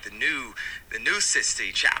designed like the new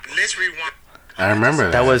Sistine Chapel. Let's rewind. I remember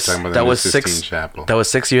that was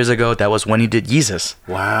 6 years ago. That was when he did Yeezus.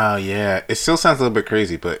 Wow, yeah. It still sounds a little bit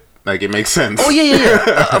crazy, but like it makes sense. Oh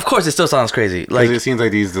yeah. Of course, it still sounds crazy. Like it seems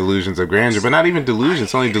like these delusions of grandeur, but not even delusions.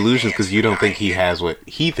 It's only delusions because you don't think he has what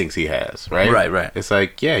he thinks he has, right? Right. It's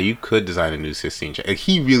like, yeah, you could design a new Sistine Chapel. Like,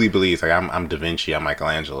 he really believes like I'm Da Vinci, I'm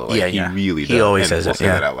Michelangelo. Like, he really does. He always says we'll it. Say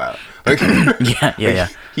that out loud. Like, yeah.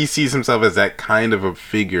 He sees himself as that kind of a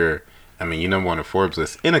figure. I mean, you're number 1 on Forbes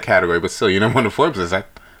list in a category, but still, you're number 1 on Forbes list. That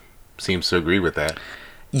seems to agree with that.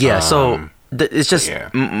 Yeah. So it's just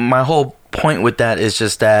my whole point with that is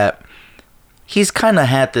just that. He's kind of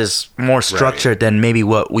had this more structure than maybe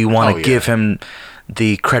what we want to give him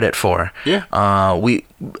the credit for. Yeah.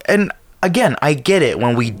 And again, I get it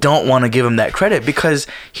when we don't want to give him that credit because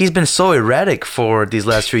he's been so erratic for these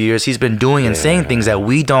last few years. He's been doing and saying things that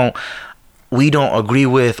we don't agree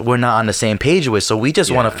with. We're not on the same page with. So we just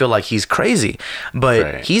want to feel like he's crazy.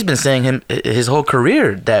 But he's been saying his whole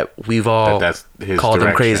career that we've all that's his called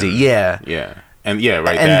direction. him crazy. Yeah. Yeah. And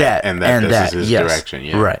right. And that is his direction.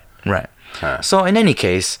 Yeah. Right. Huh. So in any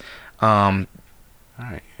case, all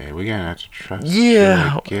right, we're gonna have to trust.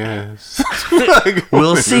 Yeah, I guess.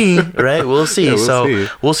 We'll see, right? We'll see.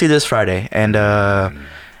 We'll see this Friday, and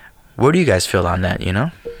where do you guys feel on that?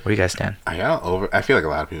 Where you guys stand? I feel like a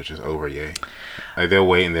lot of people just over Ye. Like they'll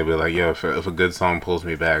wait and they'll be like, "Yo, if a good song pulls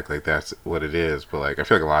me back, like that's what it is." But like, I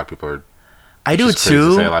feel like a lot of people are. I do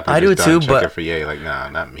too. But for Ye, like, nah,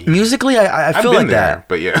 not me. Musically, I feel like there, that.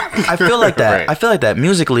 But yeah, I feel like that. Right. I feel like that.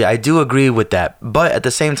 Musically, I do agree with that. But at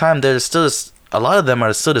the same time, there's still a lot of them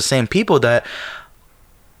are still the same people that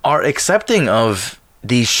are accepting of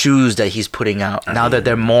these shoes that he's putting out now that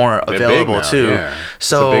they're more available too. Yeah.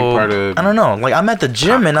 So I don't know. Like I'm at the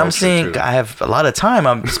gym and I'm seeing I have a lot of time.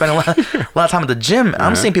 I'm spending a lot of time at the gym.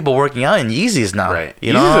 I'm seeing people working out in Yeezys now. Right.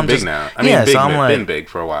 You know, Yeezys are big now. I mean, so I'm like, been big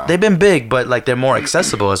for a while. They've been big, but like they're more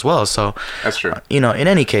accessible as well. So that's true. In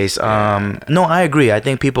any case, no, I agree. I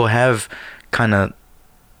think people have kind of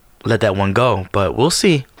let that one go, but we'll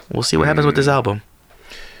see. We'll see what happens with this album.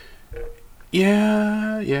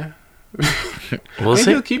 Yeah. We'll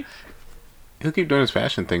see. He'll keep doing his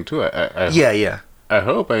fashion thing too. I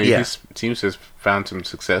hope. I mean, he seems to have found some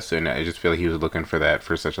success in it. I just feel like he was looking for that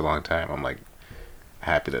for such a long time. I'm like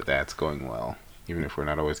happy that that's going well, even if we're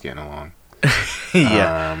not always getting along.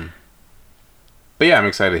 Yeah. But yeah, I'm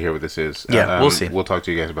excited to hear what this is. Yeah, we'll see. We'll talk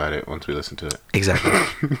to you guys about it once we listen to it. Exactly.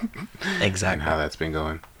 And how that's been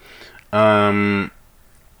going. I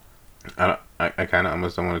kind of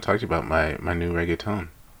almost don't want to talk to you about my new reggaeton.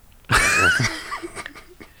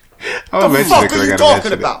 What the fuck are you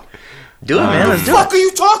talking about? Do it, man. Let's do it. What the fuck are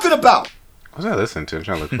you talking about? What was I listening to? I'm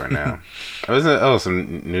trying to look for it now. I was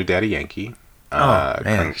some new Daddy Yankee.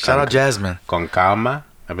 Man. Shout out Jasmine. Con calma.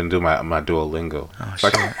 I've been doing my Duolingo. Oh, so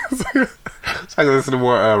shit. I can listen to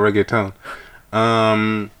more reggaeton.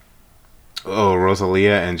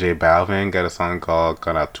 Rosalia and J Balvin got a song called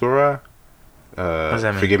Canatura. What does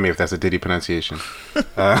that mean? Forgive me if that's a Diddy pronunciation.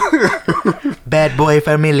 Bad Boy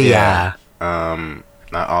Familia. Yeah.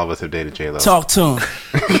 Not all of us have dated J-Lo. Talk to him.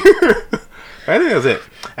 I think that's it.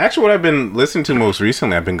 Actually, what I've been listening to most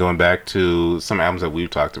recently, I've been going back to some albums that we've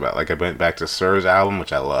talked about. Like I went back to Sir's album,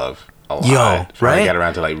 which I love a lot. Right? I got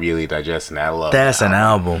around to like really digesting that. I love That's an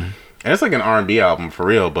album. And it's like an R&B album for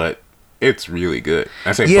real, but it's really good.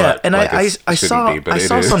 I say and like I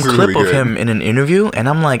saw some clip of him in an interview, and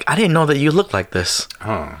I'm like, I didn't know that you looked like this.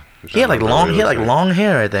 Oh. He had like long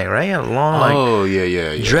hair, I think, right? He had long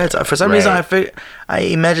dreads. For some reason, I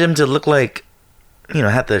imagined him to look like,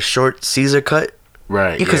 had the short Caesar cut.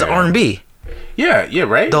 Right. Yeah, because R&B. Yeah,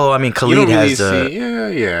 right. Though I mean, Khalid has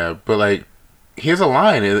but like, he has a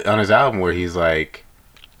line on his album where he's like,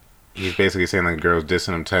 he's basically saying like girls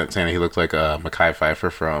dissing him, saying that he looks like Mekhi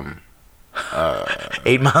Phifer from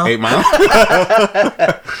 8 Mile. 8 Mile.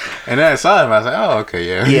 And then I saw him. I was like, oh, okay,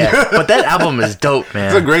 yeah. Yeah, but that album is dope, man.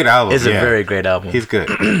 It's a great album. It's a very great album. He's good.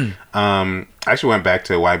 I actually went back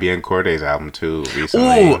to YBN Cordae's album too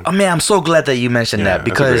recently. Oh man, I'm so glad that you mentioned that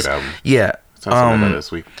because that's a great album. Sounds about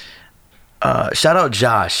this week. Shout out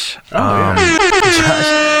Josh.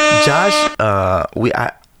 Josh.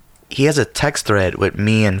 He has a text thread with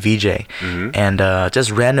me and VJ, and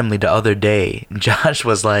just randomly the other day, Josh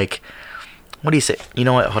was like, "What do you say? You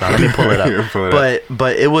know what? Hold on, let me pull it up."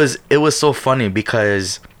 But it was so funny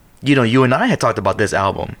because you and I had talked about this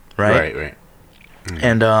album, right? Right.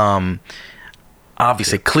 And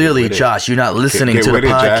obviously, clearly, Josh, you're not listening to the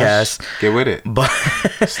podcast. Get with it. But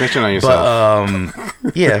snitching on yourself.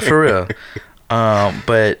 But yeah, for real.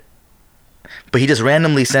 But he just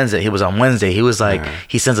randomly sends it. He was on Wednesday. He was like,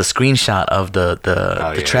 he sends a screenshot of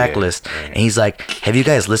the track list, and he's like, "Have you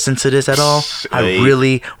guys listened to this at all? I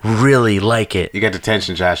really, really like it." You got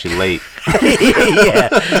detention, Josh. You're late.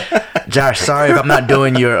 Yeah, Josh. Sorry if I'm not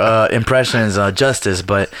doing your impressions justice,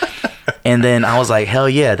 but and then I was like, "Hell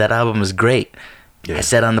yeah, that album is great." Yeah. I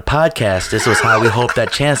said on the podcast, this was how we hoped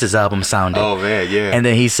that Chance's album sounded. Oh man, yeah. And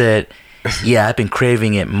then he said, "Yeah, I've been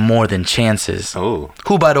craving it more than Chance's." Oh.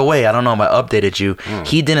 Who, by the way, I don't know if I updated you.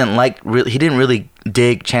 He didn't really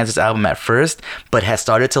dig Chance's album at first, but had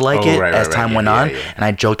started to like it as time went on. Yeah. And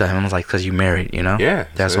I joked at him. I was like, "Cause you married, Yeah,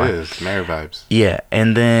 that's why." It is. Married vibes. Yeah,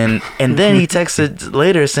 and then he texted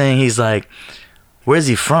later saying he's like, "Where's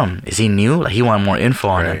he from? Is he new?" Like he wanted more info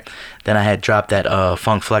on it. Then I had dropped that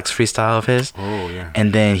Funk Flex freestyle of his. Oh yeah.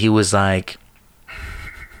 And then he was like.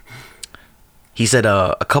 He said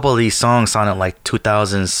a couple of these songs sounded like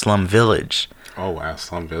 2000 Slum Village. Oh, wow.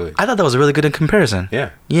 Slum Village. I thought that was a really good in comparison. Yeah.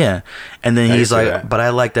 Yeah. And then he's like, but I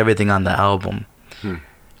liked everything on the album. And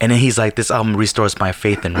then he's like, this album restores my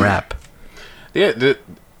faith in rap. Yeah.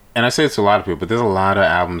 And I say it to a lot of people, but there's a lot of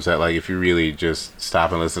albums that, like, if you really just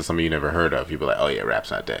stop and listen to something you never heard of, you'll be like, oh, yeah,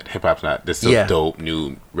 rap's not dead. Hip-hop's not. There's still dope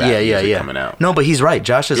new rap music coming out. No, but he's right.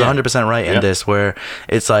 Josh is 100% right in this, where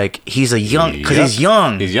it's like, he's a young, because he's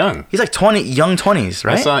young. He's young. He's like young 20s,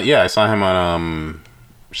 right? I saw him on,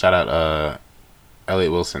 shout out,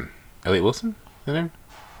 Elliot Wilson. Elliot Wilson? Is that name?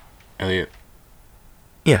 Elliot.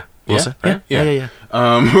 Yeah. Wilson. Yeah. Right?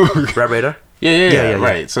 Yeah. Rap Radar. Yeah,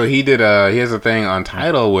 right. So he did. He has a thing on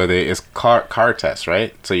Tidal where it's car tests,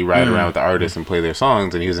 right? So you ride around with the artists and play their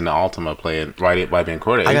songs, and he was in the Altima playing by being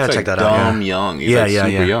recorded. I gotta check that out. Dumb young. He's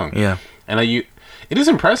super young. Yeah. And it is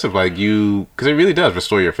impressive, because it really does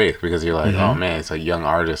restore your faith, because you're like, oh man, it's like young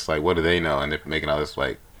artists, like what do they know? And they're making all this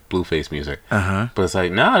like Blueface music. But it's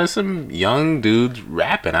like, no, there's some young dudes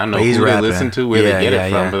rapping. I don't know who they listen to, where they get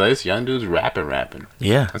it from, but like, it's young dudes rapping.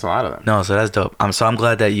 Yeah, that's a lot of them. No, so that's dope. I'm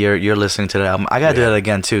glad that you're listening to that album. I gotta do that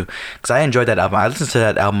again too, because I enjoyed that album. I listened to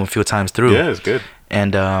that album a few times through. Yeah, it's good.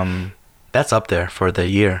 And that's up there for the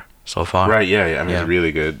year so far. Right? Yeah. I mean, it's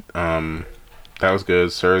really good. That was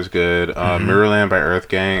good. Sir's good. Mirrorland by Earth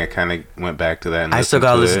Gang. I kind of went back to that. And I still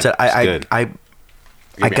gotta listen to.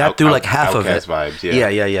 I got through like half of it. Vibes,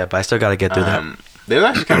 yeah. But I still gotta get through that. There's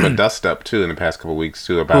actually kind of a dust up too in the past couple of weeks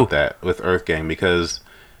too about that with Earth Gang, because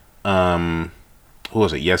who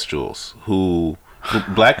was it? Yes Jules. Who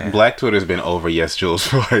Black Twitter's been over Yes Jules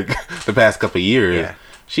for like the past couple of years. Yeah.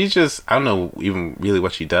 She's just, I don't know even really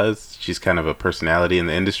what she does. She's kind of a personality in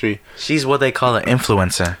the industry. She's what they call an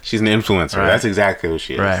influencer. She's an influencer. Right. That's exactly who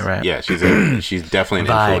she is. Right. Yeah, she's definitely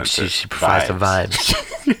an influencer. She provides the vibes.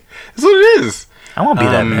 That's what it is. I won't be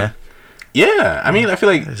that, man. Yeah, I mean, I feel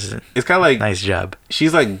like it's kind of like, nice job.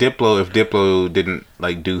 She's like Diplo if Diplo didn't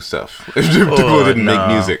like do stuff. If Diplo didn't make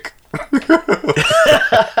music.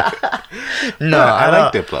 No, I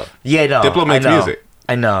like Diplo. Yeah, no. Diplo makes music.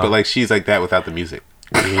 I know. But like, she's like that without the music.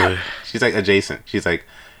 She's like adjacent. She's like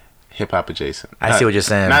hip hop adjacent. I see what you're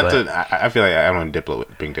saying. I feel like I don't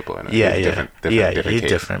want bring Diplo in it. Yeah, different he's case.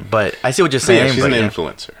 different. But I see what you're saying. Yeah, she's an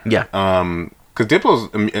influencer. Yeah. Because Diplo's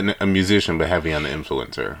a musician, but heavy on the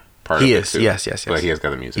influencer part. He of is. It too. Yes. But he has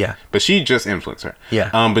got the music. Yeah. But she just influencer. Yeah.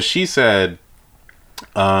 But she said,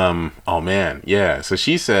 oh man, yeah. So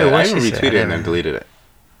she said, I even retweeted it and then deleted it,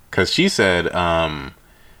 because she said,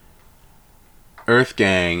 Earth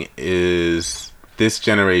Gang is this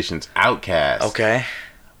generation's Outkast. Okay.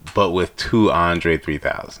 But with 2 Andre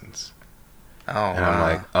 3000s. Oh. And I'm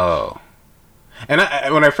like, oh. And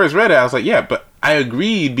when I first read it, I was like, yeah, but I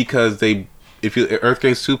agreed, because Earth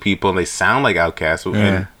Gang's 2 people and they sound like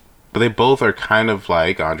Outkast, but they both are kind of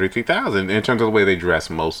like Andre 3000 in terms of the way they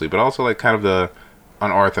dress mostly, but also like kind of the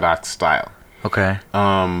unorthodox style. Okay.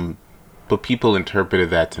 But people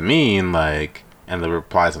interpreted that to mean like, and the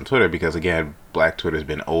replies on Twitter, because again, Black Twitter's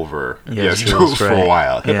been over Yes Jules for a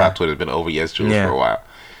while. Hip Hop Twitter's been over Yes Jules for a while.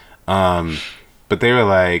 But they were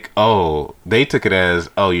like, oh, they took it as,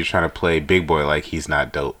 oh, you're trying to play Big Boy like he's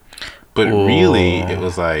not dope. But really, it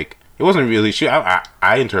was like, it wasn't really,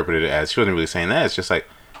 I interpreted it as, she wasn't really saying that. It's just like,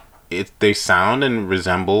 they sound and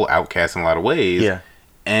resemble Outkast in a lot of ways. Yeah.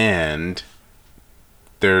 And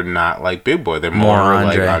they're not like Big Boy. They're more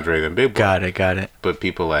like Andre than Big Boy. Got it. But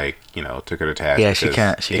people took her to task. Yeah, she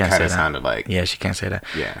can't it say kind that. of sounded like. Yeah, she can't say that.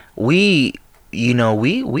 Yeah. We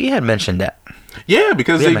had mentioned that. Yeah,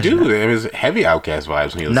 because they do. It was heavy Outkast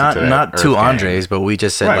vibes when you listen to that. Not 2 Andres, but we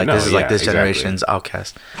just said this is like this generation's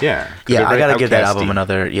Outkast. Yeah. Yeah, I gotta give that album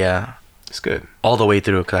another. Yeah. It's good. All the way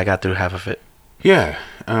through, because I got through half of it. Yeah.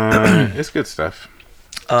 It's good stuff.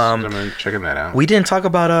 I'm checking that out. We didn't talk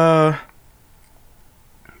about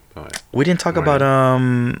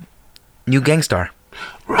new Gang Starr.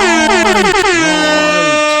 Right.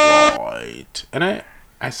 And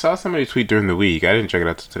I saw somebody tweet during the week. I didn't check it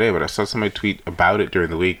out today, but I saw somebody tweet about it during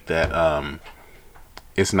the week that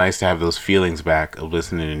it's nice to have those feelings back of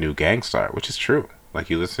listening to new Gang Starr, which is true. Like,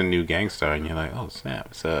 you listen to new Gang Starr and you're like, oh snap,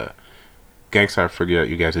 it's Gang Starr. Forget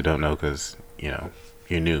you guys who don't know, because you're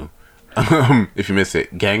new. If you missed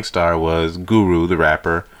it, Gang Starr was Guru the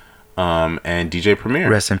rapper, and DJ Premier.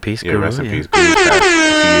 Rest in peace, yeah, Guru. Rest in peace, Guru. A few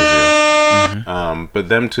years ago. But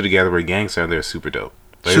them two together were Gang Starr. They're super dope.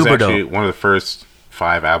 Like, super dope. One of the first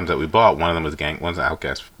 5 albums that we bought. One of them was one's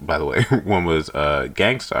Outkast, by the way. One was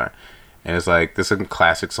Gang Starr. And it's like, there's some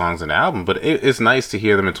classic songs in the album, but it's nice to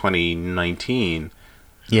hear them in 2019.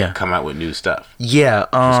 Yeah. Come out with new stuff. Yeah.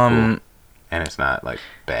 Cool. And it's not like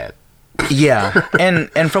bad. Yeah.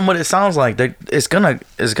 and from what it sounds like, it's gonna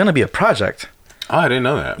be a project. Oh, I didn't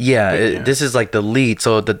know that. Yeah, this is like the lead.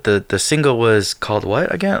 So the single was called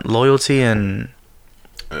what again? Loyalty and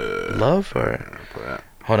Love, or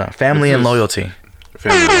hold on, Family and Loyalty.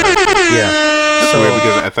 Family and Loyalty. Yeah. That's weird,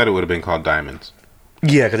 because I thought it would have been called Diamonds.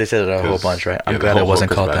 Yeah, because they said it a whole bunch, right? I'm glad it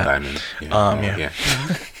wasn't called that. Diamonds. Yeah.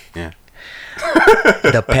 Yeah.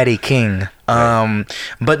 The Petty King.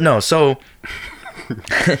 But no, so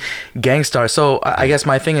Gang Starr. So I guess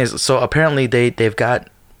my thing is, so apparently they've got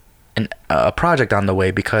a project on the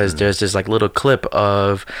way, because there's this like little clip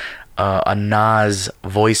of a Nas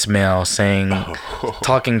voicemail saying,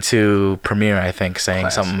 talking to Premier, I think, saying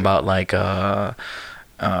something about like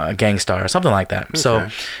Gang Starr or something like that. Okay. So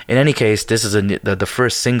in any case, this is the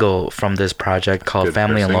first single from this project called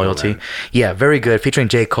Family and Loyalty. Yeah, very good, featuring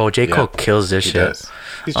J. Cole. J. Cole kills this shit. Does.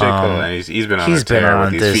 He's J. Cole, and he's been on a tear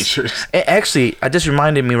with these features. Actually, it just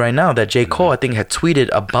reminded me right now that J. Cole, I think, had tweeted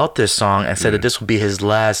about this song and said that this would be his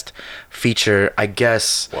last feature, I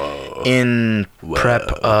guess, in prep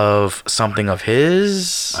of something of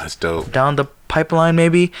his. That's dope. Down the pipeline,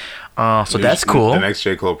 maybe. So that's cool. The next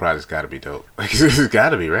J. Cole project's got to be dope. Like, it's got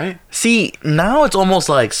to be, right? See, now it's almost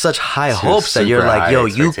like such high hopes that you're like, yo,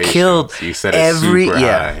 you killed you said every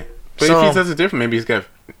high. But if he does it different, maybe he's got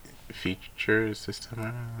features this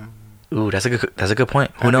time. Ooh, that's a good point.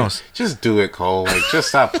 Who knows? Just do it, Cole. Like, just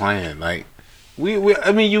stop playing. Like,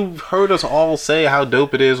 I mean, you've heard us all say how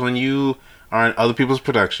dope it is when you are in other people's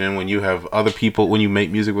production, when you have other people, when you make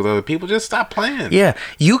music with other people. Just stop playing. Yeah,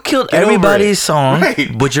 you killed everybody's song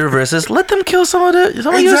with your verses. Let them kill some of your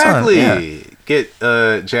song. Yeah. Get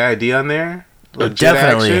JID on there.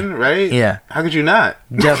 Definitely. Action, right? Yeah. How could you not?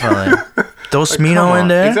 Definitely. Throw Smino in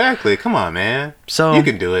there. Exactly. Come on, man. So you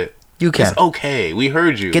can do it. You can. It's okay. We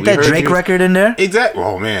heard you. Get that Drake record in there. Exactly.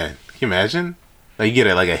 Oh man, can you imagine? Like, you get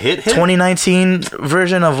it like a hit. 2019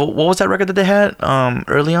 version of what was that record that they had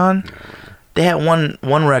early on? They had one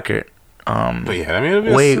record. But yeah, I mean, it'd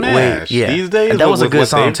be a smash. Yeah. These days, and that was a good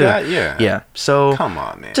song too. Yeah. So come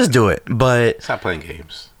on, man. Just do it. But stop playing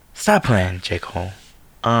games. Stop playing, J. Cole.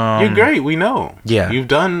 You're great. We know. Yeah. You've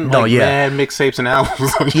done mad mixtapes and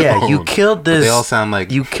albums on your own. You killed this. They all sound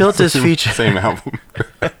like you killed this feature. Same album.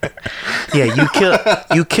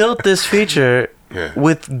 You killed this feature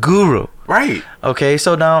with Guru. Right. Okay.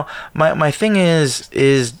 So now my thing is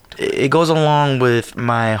it goes along with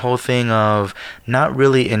my whole thing of not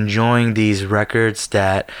really enjoying these records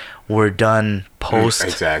that were done post.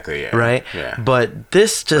 Exactly. Yeah. Right. Yeah. But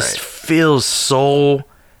this just feels so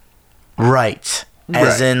right.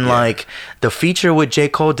 As in, like, the feature with J.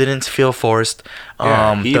 Cole didn't feel forced.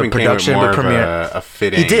 He the production with Premier, a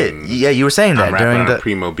fitting. He did. Yeah, you were saying that during the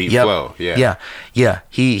primo beat flow. Yeah.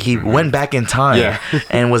 He went back in time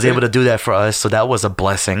and was able to do that for us. So that was a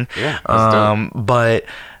blessing. Yeah. But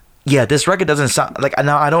yeah, this record doesn't sound like.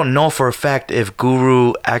 Now I don't know for a fact if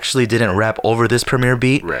Guru actually didn't rap over this Premier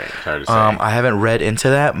beat. Right. Hard to say. I haven't read into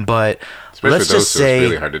that, but. Especially let's just say it's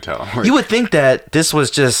really hard to tell. You would think that this was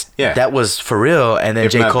just that was for real, and then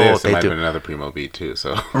if J. not Cole this, it might have been another primo beat too.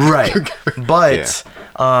 So right, but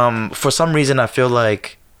for some reason I feel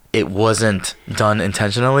like it wasn't done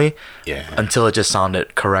intentionally. Yeah. Until it just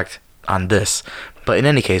sounded correct on this, but in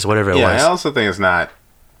any case, whatever it was. I also think it's not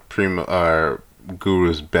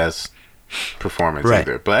Guru's best performance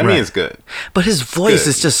either, but I mean it's good. But his voice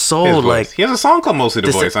is just so like he has a song called Mostly the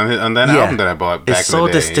Voice on that album that I bought back in the day. It's so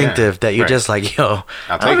distinctive that you're just like, yo,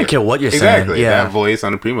 I don't care what you're saying. Yeah, that voice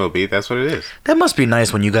on the primo beat, that's what it is. That must be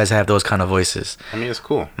nice when you guys have those kind of voices. I mean, it's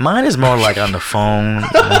cool. Mine is more like on the phone,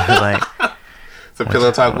 like it's a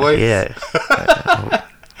pillow talk voice. Yeah.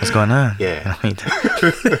 What's going on? Yeah. Take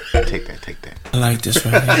that. I like this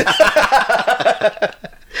right here.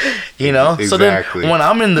 You know, exactly. So then when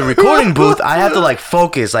I'm in the recording booth, I have to like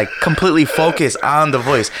focus, like completely focus on the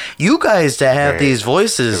voice. You guys that have these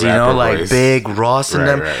voices, you know, like voice. Big Ross and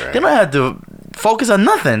them, they don't have to focus on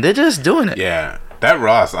nothing. They're just doing it. Yeah, that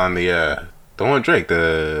Ross on the one with Drake,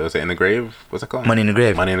 was it In the Grave? What's it called? Money in the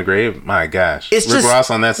Grave. Money in the Grave. My gosh, it's Rick just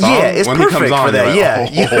Ross on that song. Yeah, it's when perfect he comes on, for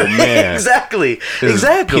that. Like, oh man, exactly.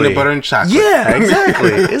 Peanut butter and chocolate. Yeah,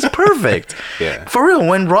 exactly. It's perfect. Yeah, for real.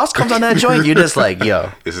 When Ross comes on that joint, you're just like,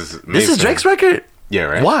 yo, this is Drake's record. Yeah,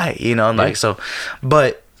 right. Why? You know, like so.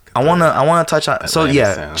 But I wanna touch on. So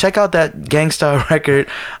yeah, check out that Gang Starr record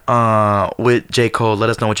with J. Cole.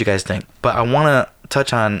 Let us know what you guys think. But I wanna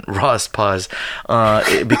touch on Ross because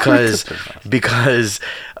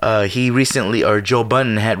he recently, or Joe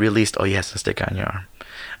Budden had released. Oh, he has a sticker on your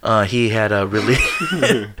arm. He had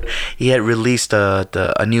released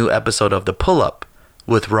a new episode of The Pull Up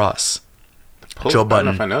with Ross. Joe Budden.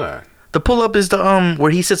 I don't know if I know that. The Pull Up is the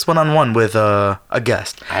where he sits one-on-one with a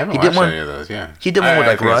guest. I haven't watched any of those. Yeah, he did one with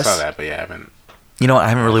like Russ. I saw that, but yeah, I haven't. You know, I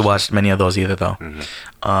haven't really watched many of those either, though. Mm-hmm.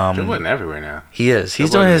 Joe Budden everywhere now. He is. He's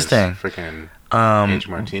doing his thing. Freaking H.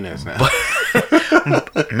 Martinez now.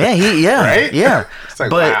 Man, right? Yeah. It's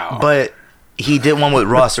like, wow. But he did one with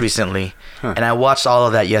Ross recently, and I watched all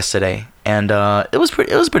of that yesterday, and it was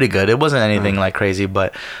pretty good. It wasn't anything like crazy,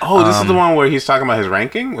 but this is the one where he's talking about his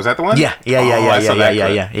ranking. Was that the one? Yeah.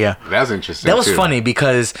 That was interesting. That was funny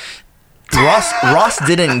because Ross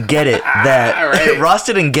didn't get it that Ross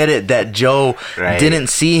didn't get it that Joe didn't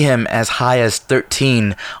see him as high as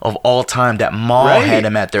 13 of all time. That Maul had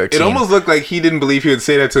him at 13. It almost looked like he didn't believe he would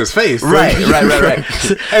say that to his face. Right. and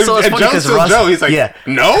So it's funny because Ross, Joe, he's like,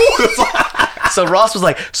 no. So Ross was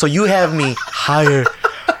like, so you have me higher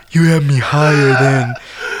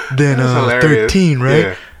than 13, right?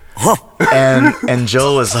 Yeah. And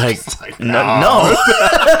Joe was like, no.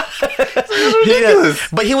 Ridiculous.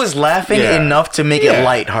 But he was laughing enough to make it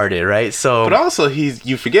lighthearted, right? So, but also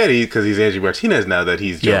you forget because he's Angie Martinez now that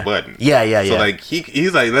he's Joe Budden. Yeah. So like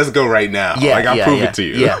he's like, let's go right now. Yeah, like I'll prove it to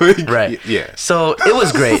you. Yeah, right. Yeah. So it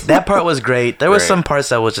was great. That part was great. There was some parts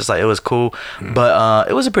that was just like it was cool, but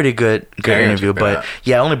it was a pretty good interview. But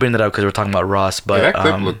I only bring that up because we're talking about Ross. But that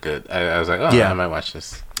clip looked good. I was like, I might watch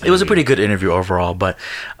this. It was a pretty good interview overall, but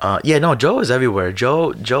Joe is everywhere.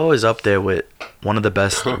 Joe is up there with one of the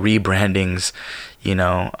best rebrandings,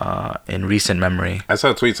 in recent memory. I saw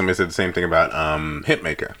a tweet. Somebody said the same thing about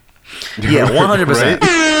Hitmaker. Yeah, 100%.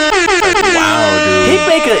 Wow, dude.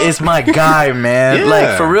 Hitmaker is my guy, man. Yeah.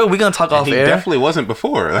 Like for real, we gonna talk off air. He definitely wasn't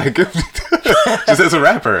before. Like just as a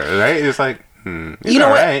rapper, right? It's like. You know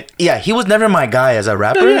what? Right. Yeah, he was never my guy as a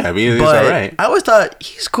rapper. Yeah, I mean, he's all right. I always thought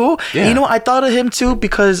he's cool. Yeah. You know, I thought of him too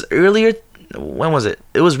because earlier, when was it?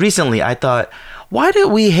 It was recently. I thought, why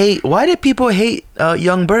did people hate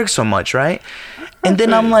Young Berg so much, right? And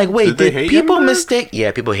then I'm like, wait, did people mistake?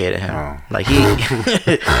 Yeah, people hated him. Oh. Like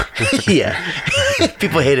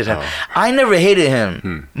people hated him. Oh. I never hated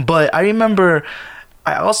him, but I remember.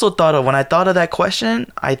 I also thought of when I thought of that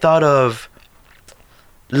question, I thought of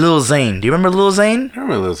Lil Zane. Do you remember Lil Zane? I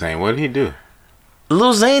remember Lil Zane. What did he do?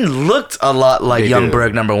 Lil Zane looked a lot like Young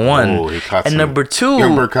Berg, number one. Oh, he caught and number two,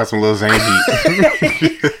 Young Berg caught some Lil Zane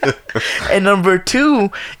heat. And number two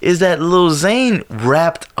is that Lil Zane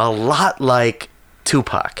rapped a lot like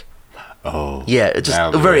Tupac. Oh. Yeah, it's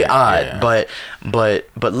just very odd. Yeah. But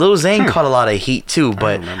Lil Zane caught a lot of heat too.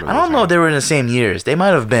 But I don't know if they were in the same years. They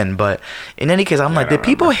might have been. But in any case, I'm like, did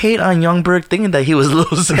people hate on Young Berg thinking that he was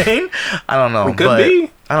Lil Zane? I don't know. It could be.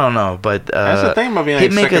 I don't know, but that's the thing about being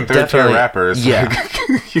like second, third tier rappers. Yeah,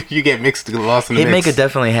 like, you get mixed, lost in the mix. Hitmaker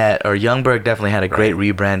definitely had, or Young Berg definitely had a great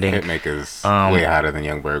rebranding. Hitmaker's way hotter than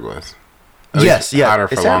Young Berg was. Hotter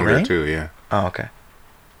for longer too. Yeah. Oh, okay.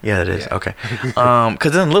 Yeah, it is. Yeah. Okay.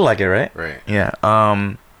 Because it doesn't look like it, right? Right. Yeah.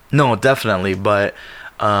 No, definitely. But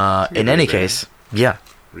in any case,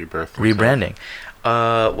 rebranding.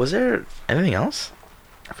 Was there anything else?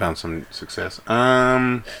 I found some success.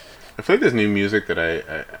 I feel like there's new music that I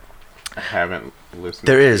haven't listened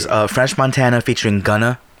to. There is French Montana featuring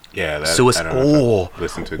Gunna. Yeah, that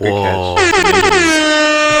listen to good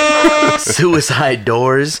catch. Suicide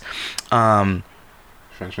Doors. French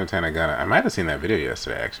Montana Gunna. I might have seen that video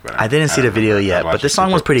yesterday, actually. But I didn't see the video yet, but the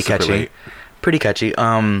song was pretty catchy. Pretty catchy.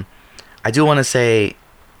 I do want to say,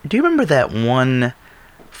 do you remember that one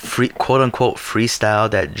quote unquote freestyle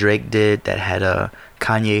that Drake did that had a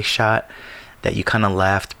Kanye shot that you kind of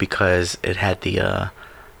laughed because it had the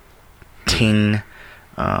ting?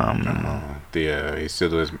 He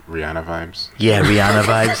still does Rihanna vibes. Yeah, Rihanna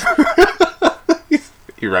vibes.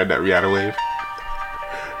 You ride that Rihanna wave.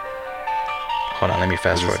 Hold on, let me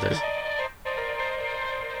fast forward this.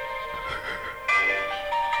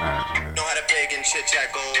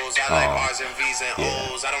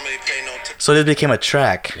 So this became a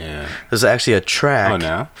track. Yeah. There's actually a track. Oh,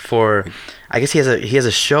 now? For, I guess he has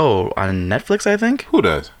a show on Netflix, I think. Who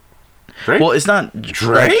does? Drake? Well, it's not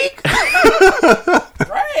Drake.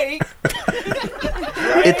 Drake.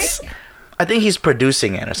 It's, I think he's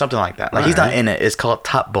producing it or something like that. Like he's not in it. It's called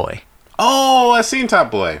Top Boy. Oh, I seen Top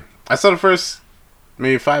Boy. I saw the first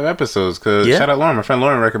maybe 5 episodes because shout out Lauren. My friend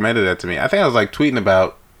Lauren recommended that to me. I think I was like tweeting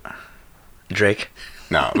about Drake.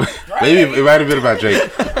 No, maybe it might have been about Drake.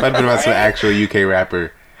 It might have been about some actual UK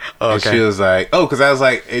rapper. Oh, okay. And she was like, because I was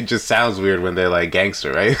like, it just sounds weird when they're like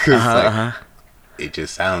gangster, right? Because it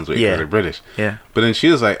just sounds weird because they're British. Yeah. But then she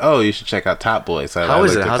was like, oh, you should check out Top Boy. So how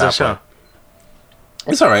is it? How's that show?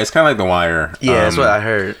 It's alright. It's kind of like The Wire. Yeah, that's what I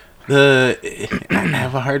heard. I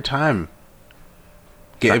have a hard time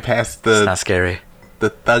getting past the. It's not scary. The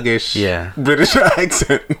thuggish British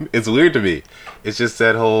accent. It's weird to me. It's just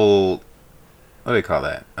that whole. What do they call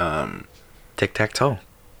that? Tic-Tac-Toe.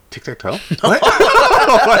 Tic-Tac-Toe? What? I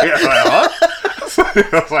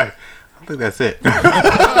was like, I don't think that's it.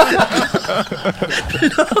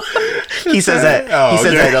 He says that. He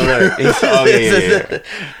says that in the lyric. Yeah.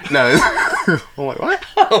 No, I'm like, what?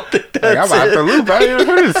 I don't think that's I'm out the loop. I ain't even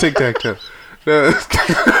heard of Tic-Tac-Toe.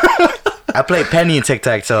 I played Penny in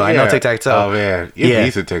Tic-Tac-Toe. I know Tic-Tac-Toe. Oh man, you're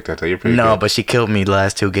decent Tic-Tac-Toe. You're pretty good. But she killed me the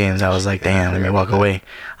last 2 games. I was like, damn, let me walk away.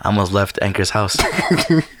 I almost left Anchor's house.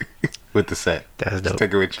 With the set. That's dope. Just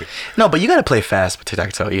take it with you. No, but you gotta play fast with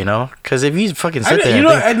Tic-Tac-Toe, you know? Because if you fucking sit there... You know,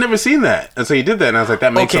 I'd never seen that. And so you did that, and I was like,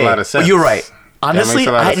 that makes a lot of sense. Well, you're right. Honestly,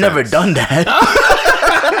 I'd never done that.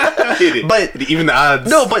 But even the odds.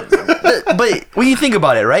 No, but when you think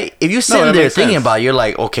about it, right? If you're sitting there thinking about it, you're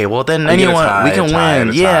like, okay, well then we can win.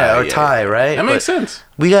 Or tie, right? That makes sense.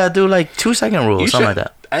 We gotta do like 2-second rules, something like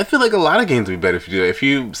that. I feel like a lot of games would be better if you do that. If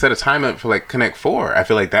you set a time up for like Connect 4, I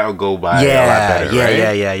feel like that would go by a lot better,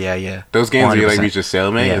 right? Yeah. Those games where you like reach a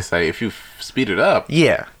stalemate, it's like if you speed it up,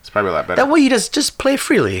 it's probably a lot better. That way you just play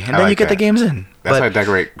freely, and then you get the games in. That's how I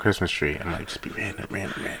decorate Christmas tree. I'm like, just be random.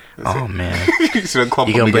 Oh man, you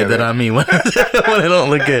gonna blame that on me when I don't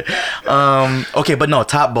look good. Okay, but no,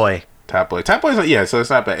 Top Boy. Top Boy's so it's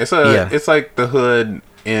not bad. It's like the hood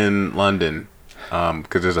in London,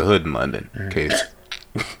 because there's a hood in London. In case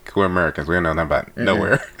we're Americans, we don't know nothing about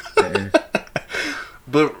nowhere.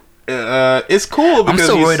 But it's cool because I'm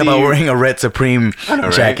still worried about wearing a red Supreme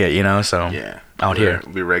jacket, you know. So out here,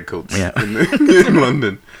 it'll be red coats in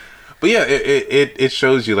London. But yeah, it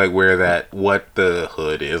shows you like what the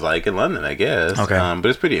hood is like in London, I guess. Okay. But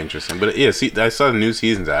it's pretty interesting. But yeah, I saw the new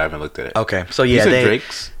seasons. I haven't looked at it. Okay, so you said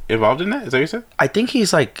Drake's involved in that? Is that what you said? I think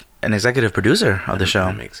he's like an executive producer of the show.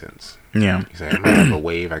 That makes sense. Yeah. He's like, I might have a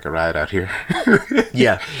wave I could ride out here.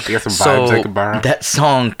 Yeah. You got some vibes I could borrow. That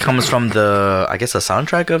song comes from the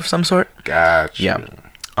soundtrack of some sort. Gotcha. Yeah.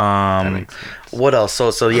 That makes sense. What else?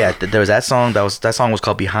 So yeah, there was that song. That song was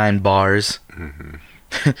called Behind Bars.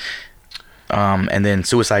 Mm-hmm. And then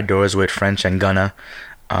Suicide Doors with French and Gunna.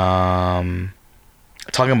 Talking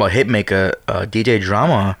about Hitmaker, DJ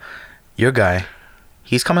Drama, your guy,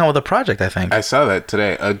 he's coming out with a project, I think. I saw that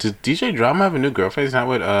today. Did DJ Drama have a new girlfriend? He's not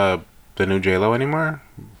with the new J-Lo anymore?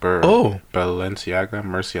 Balenciaga?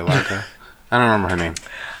 Murcielaga? I don't remember her name.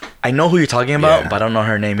 I know who you're talking about, but I don't know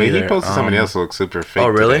her name either. He posted somebody else who looks super fake. Oh,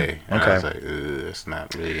 really? Today, okay. I was like, it's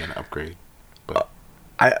not really an upgrade. But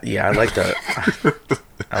I like the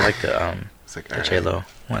it's like the J-Lo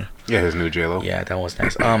one. Yeah, his new J-Lo. Yeah, that was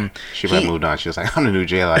nice. She might moved on. She was like, I'm the new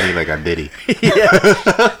J-Lo. I need like a Diddy.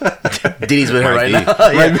 Diddy's with her right now.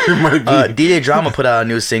 Might be. DJ Drama put out a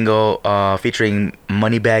new single featuring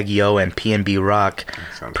Moneybagg Yo and P&B Rock,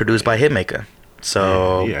 produced by Hitmaker.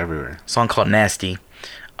 So everywhere. Song called Nasty.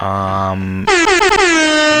 It's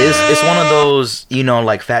one of those, you know,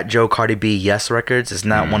 like Fat Joe, Cardi B, Yes records. It's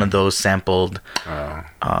not one of those sampled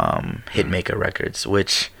Hitmaker records,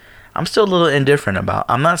 which I'm still a little indifferent about.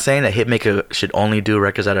 I'm not saying that Hitmaker should only do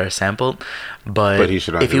records that are sampled, but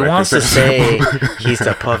if he wants to say he's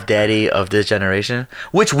the Puff Daddy of this generation,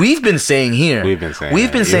 which we've been saying here, we've been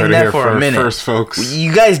saying that for a minute. First, folks,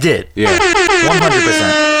 you guys did,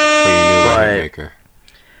 100%. But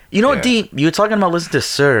you know, D, you were talking about listening to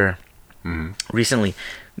Sir recently.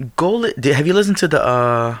 Have you listened to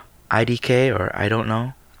the IDK or I Don't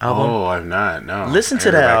Know album? Oh, I've not. No. Listen to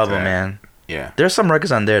that album, man. Yeah. There's some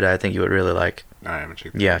records on there that I think you would really like. I haven't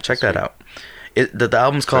checked that. Yeah, check that out. The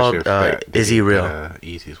album's called Is He Real?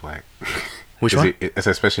 Easy's whack. Which one? It's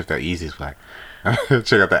especially if that Easy's whack.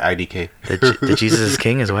 Check out that IDK. The Jesus is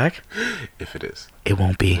King is whack? If it is. It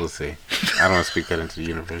won't be. We'll see. I don't want to speak that into the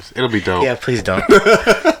universe. It'll be dope. Yeah, please don't.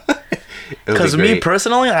 Because me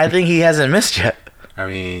personally, I think he hasn't missed yet. I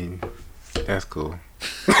mean, that's cool.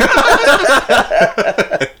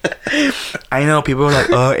 I know people are like,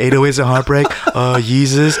 808s and Heartbreak,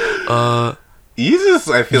 Yeezus,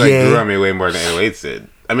 Yeezus, I feel like grew on me way more than 808s did.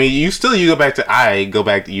 I mean, you go back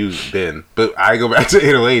to you then, but I go back to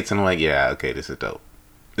 808s and I'm like, yeah, okay, this is dope.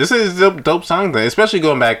 This is a dope song, especially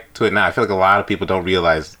going back to it now. I feel like a lot of people don't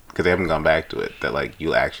realize, because they haven't gone back to it, that like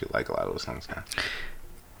you actually like a lot of those songs now.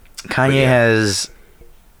 Kanye has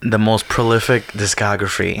the most prolific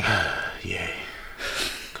discography. Yay.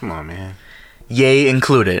 Come on, man. Yay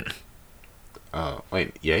included. Oh,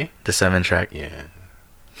 wait, Yay? The 7-track. Yeah.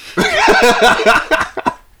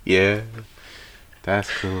 Yeah. That's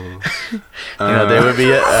cool. There would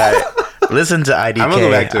be listen to IDK. I'm gonna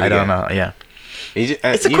go back to it. I don't know. Yeah.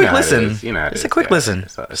 It's a quick listen. It's a quick listen.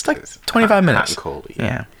 It's like 25 minutes. Hot and cold.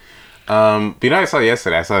 Yeah. But you know, I saw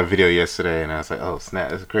a video yesterday, and I was like, oh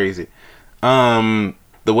snap, that's crazy. The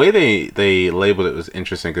way they labeled it was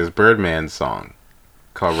interesting, because Birdman's song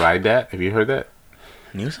called Ride That. Have you heard that?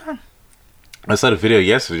 New song? I saw the video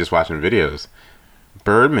yesterday, just watching videos.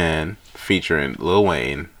 Birdman featuring Lil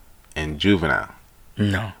Wayne and Juvenile.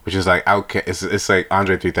 No. Which is like it's like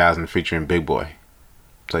Andre 3000 featuring Big Boy.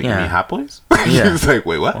 It's like, you mean Hot Boys? Yeah. It's like,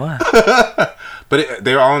 wait, what? But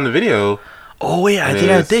they're all in the video. Oh yeah, I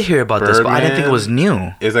think I did hear about this, but I didn't think it was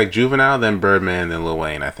new. It's like Juvenile, then Birdman, then Lil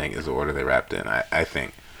Wayne. I think is the order they rapped in. I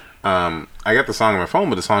think. I got the song on my phone,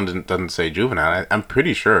 but the song doesn't say Juvenile. I'm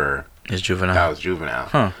pretty sure it's Juvenile. That was Juvenile.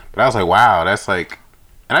 Huh. But I was like, wow, that's like,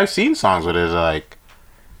 and I've seen songs where there's like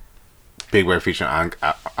Big Bird featuring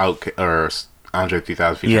or Andre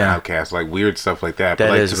 3000 featuring Outkast, like weird stuff like that. But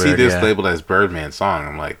like to see this labeled as Birdman song,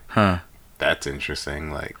 I'm like, that's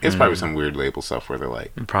interesting. Like it's probably some weird label stuff where they're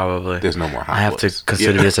like, probably there's no more hot I have to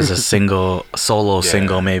consider this as a solo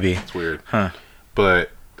single, maybe. It's weird, but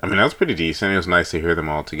I mean that was pretty decent. It was nice to hear them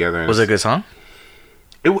all together. Was it a good song?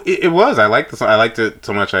 It was. I liked the song. I liked it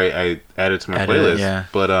so much I added it to my playlist. Yeah.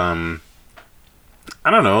 But I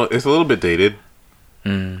don't know. It's a little bit dated.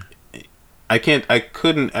 I think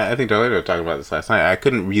Darlene was talking about this last night. I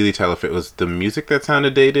couldn't really tell if it was the music that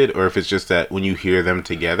sounded dated or if it's just that when you hear them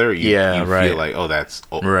together, you feel like, oh, that's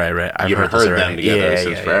old. Right. You've heard them together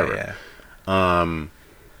since forever.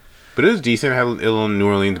 But it was decent. It had a little New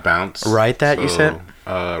Orleans bounce. Ride That, you said?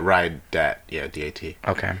 Ride That. Yeah, DAT.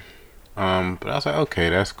 Okay. But I was like, okay,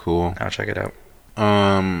 that's cool. I'll check it out.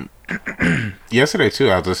 Yesterday too,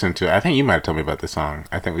 I was listening to. I think you might have told me about this song.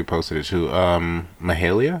 I think we posted it too.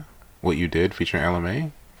 Mahalia, What You Did, featuring Ella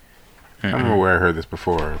Mai. I don't remember where I heard this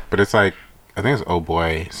before, but it's like I think it's Oh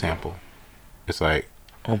Boy sample. It's like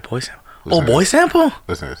Oh Boy sample. Oh Boy sample.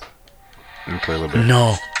 Listen to this. Let me play a little bit.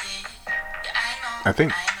 No. I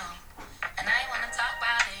think.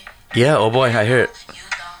 Yeah, Oh Boy, I hear it.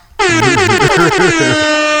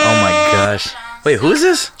 Oh my gosh. Wait, who is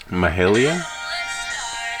this? Mahalia.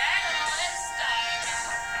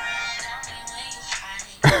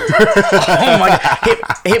 Oh my god.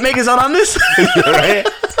 Hitmaker's on this? Right?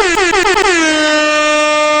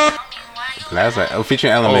 That's like,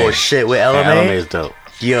 featuring Ella Mai. Oh shit, with Ella Mai? Ella Mai's dope.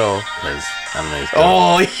 Yo. Ella Mai's dope.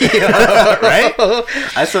 Oh yeah. Right?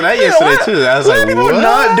 I saw that yesterday too. I was like, people what?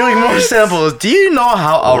 Not doing more samples. Do you know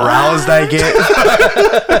how aroused I get?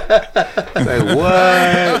 Like,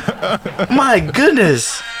 what? My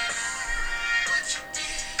goodness.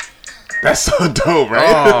 That's so dope,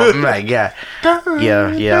 right? Oh my god.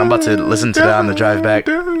 Yeah. I'm about to listen to that on the drive back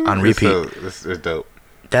on repeat. It's dope.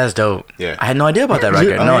 That's dope. Yeah. I had no idea about that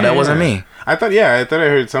record. That wasn't me. I thought I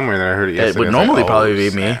heard somewhere that I heard it yesterday. It would normally probably be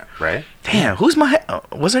me. Right? Damn, who's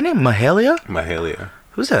what's her name? Mahalia? Mahalia.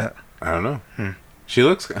 Who's that? I don't know. She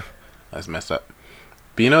looks... That's messed up.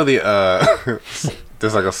 But you know the...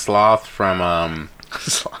 there's like a sloth from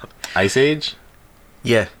Ice Age?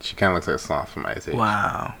 Yeah. She kind of looks like a sloth from Ice Age.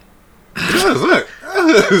 Wow. Look.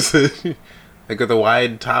 Like with the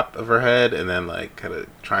wide top of her head and then like kind of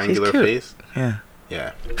triangular face. Yeah.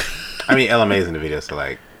 I mean, Ella Mai's in the video, so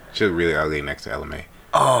like she was really ugly next to Ella Mai.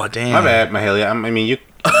 Oh damn. My bad, Mahalia. I mean, you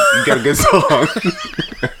got a good song.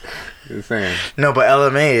 Just saying. No, but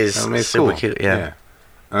Ella Mai is super cool. cute. Yeah.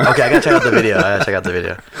 Okay, I gotta check out the video.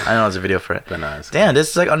 I know there's a video for it. But nice. Damn,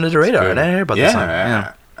 this is like under the radar. I didn't hear about this song.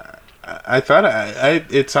 Yeah. I thought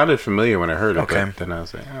it sounded familiar when I heard it. Okay. But then I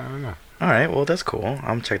was like, I don't know. All right, well that's cool. I'm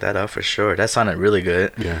gonna check that out for sure. That sounded really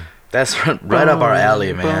good. Yeah. That's right up our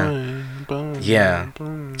alley, man. Yeah.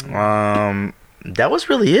 That was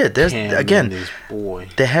really it. There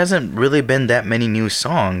hasn't really been that many new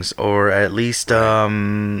songs, or at least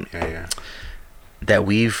that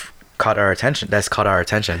we've caught our attention. That's caught our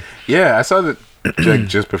attention. Yeah, I saw that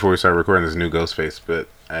just before we started recording this new Ghostface, but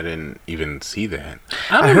I didn't even see that.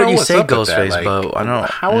 I heard you say Ghostface, like, but I don't.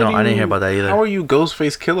 I didn't hear about that either. How are you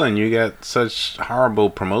Ghostface killing? You got such horrible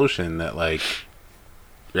promotion that like.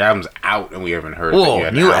 Your album's out and we haven't heard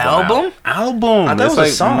it. New album? Album. I thought it was like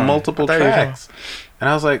a song. Multiple tracks. And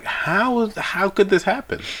I was like, how could this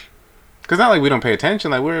happen? Because not like we don't pay attention.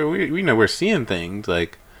 Like we know we're seeing things.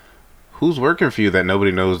 Like who's working for you that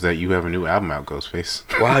nobody knows that you have a new album out, Ghostface?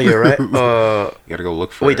 Wow, you're right. You gotta go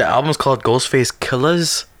look for it. Wait, the album's called Ghostface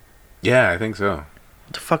Killers? Yeah, I think so. What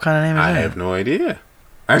the fuck kind of name is that? I have no idea.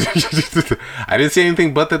 I didn't see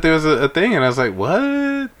anything but that there was a thing, and I was like,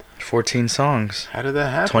 what? 14 songs. How did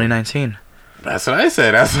that happen? 2019. That's what I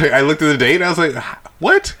said. I was like, I looked at the date and I was like,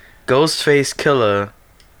 what? Ghostface Killer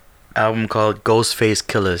album called Ghostface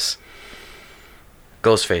Killers.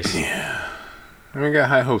 Ghostface. Yeah. I mean, I got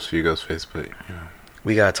high hopes for you, Ghostface, but you know.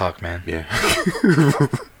 We gotta talk, man. Yeah.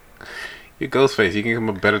 You Ghostface, you can come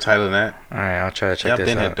up with a better title than that. Alright, I'll try to check this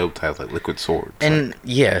out. Had dope titles like Liquid Sword. And like,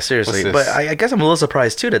 yeah, seriously. But I guess I'm a little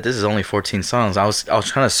surprised too that this is only 14 songs. I was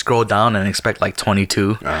trying to scroll down and expect like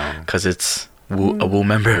 22 because it's a Wu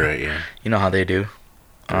member. Right, yeah. You know how they do.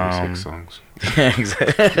 36 songs. Yeah,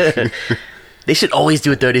 exactly. They should always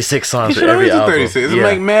do 36 songs for every album. 36. It's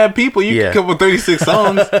like mad people. You can come up with 36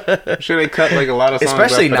 songs. I'm sure they cut like a lot of songs.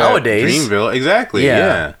 Especially nowadays. Dreamville. Exactly.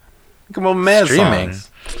 Yeah. Come on, mad streaming.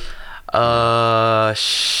 Songs.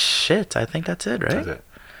 Shit. I think that's it, right? That's it.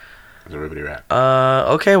 That's a ribbity rap.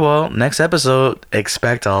 Okay. Well, next episode,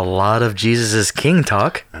 expect a lot of Jesus is King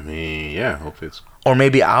talk. I mean, yeah. Hope it's. Or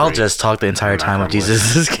maybe I'll just talk the entire time of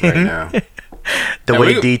Jesus is King. Right now. The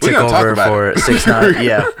way D took over for 6ix9ine.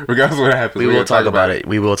 Yeah. Regardless of what happens, we will talk about it.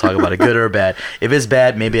 We will talk about it, good or bad. If it's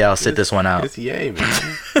bad, maybe I'll sit this one out. It's yay, man.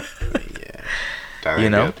 Tyler,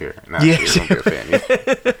 you know? Up here. Nah, yeah, she won't be a fan.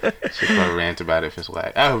 She'll probably rant about it if it's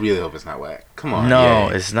whack. I really hope it's not whack. Come on. No,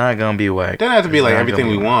 it's not gonna be whack. Doesn't have to be like everything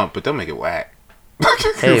we want, but don't make it whack.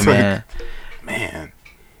 Hey, man. Man.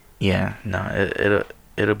 Yeah, no,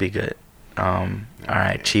 it'll be good. All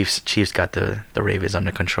right, Chiefs got the Ravens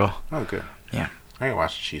under control. Oh, good. Yeah. I can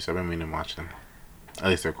watch the Chiefs. I've been meaning to watch them. At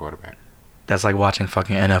least their quarterback. That's like watching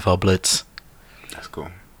fucking NFL Blitz. That's cool.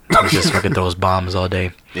 He just fucking throws bombs all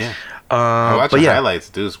day. Yeah. I watch the highlights.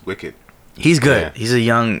 Dude's wicked. He's good. Yeah. He's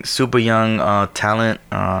a super young talent.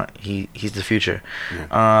 He's the future.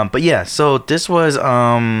 Yeah. But yeah, so this was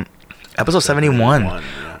episode 71. Yeah.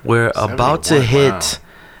 We're about to hit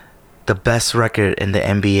the best record in the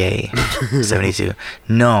NBA, 72.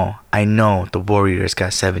 No, I know the Warriors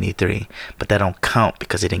got 73, but that don't count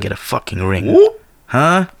because they didn't get a fucking ring. Ooh.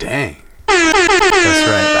 Huh? Dang. That's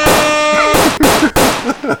right.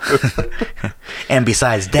 And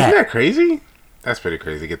besides that, isn't that crazy? That's pretty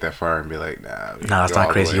crazy to get that far and be like, nah. No, it's not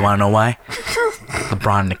crazy. You want to know why?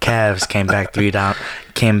 LeBron and the Cavs came back came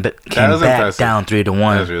back down 3-1.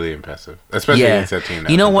 That was really impressive, especially against that team.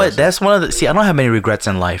 You know what? That's one of the. See, I don't have many regrets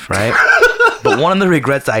in life, right? But one of the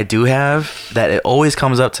regrets I do have that it always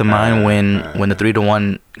comes up to mind when the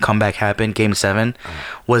 3-1 comeback happened, Game 7,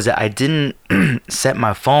 was that I didn't set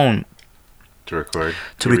my phone to record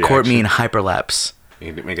me in hyperlapse.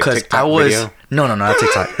 Because I was video? no not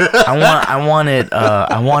TikTok. I wanted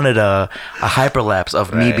a hyperlapse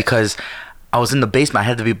of me because I was in the basement. I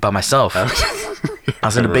had to be by myself. I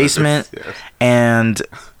was in the basement and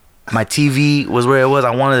my TV was where it was.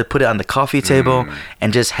 I wanted to put it on the coffee table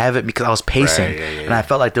and just have it because I was pacing and I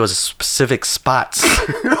felt like there was a specific spots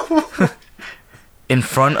in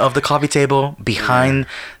front of the coffee table behind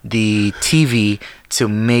the TV to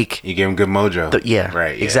make you gave him good mojo.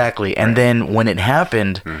 Exactly. And then when it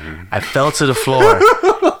happened, I fell to the floor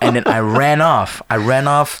and then I ran off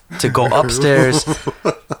to go upstairs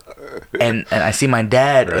and I see my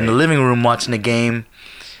dad in the living room watching the game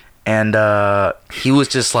and he was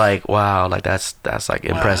just like, wow, like that's like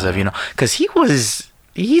impressive, you know, because he's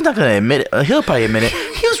not gonna admit it. He'll probably admit it.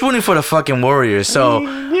 He was rooting for the fucking Warriors, so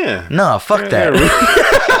no, fuck that.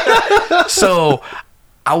 So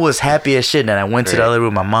I was happy as shit, and I went to the other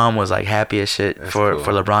room. My mom was like happy as shit for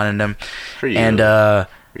LeBron and them. For you. And that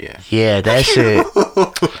shit.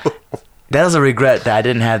 That was a regret that I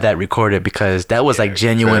didn't have that recorded because that was like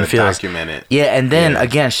genuine feels. Documented. Yeah, and then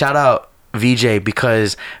again, shout out VJ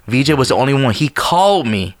because VJ was the only one. He called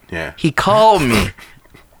me. Yeah. He called me.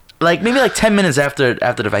 Like maybe like 10 minutes after the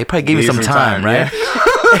fact. He probably gave me some time, right?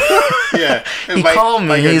 Yeah. He called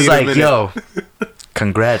me. He's like, "Yo,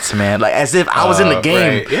 congrats, man!" Like as if I was in the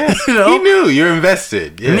game. Right. Yeah. You know? He knew you're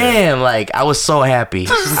invested. Yeah. Man, like I was so happy.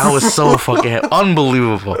 I was so fucking happy.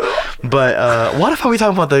 Unbelievable. But what if we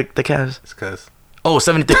talking about the Cavs? It's because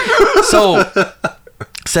 73. So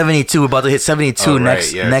 72. We're about to hit 72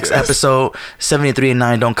 next episode.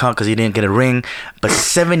 73-9 don't count because he didn't get a ring. But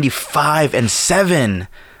 75-7.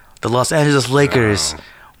 The Los Angeles Lakers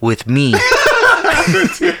with me,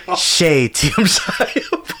 Shay, Team Shay. We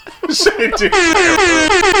were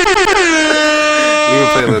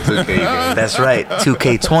playing a little 2K game. That's right,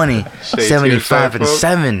 2K20,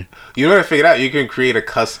 75-7. You know what I figured out? You can create a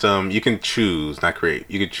custom. You can choose, not create.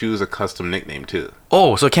 You can choose a custom nickname too.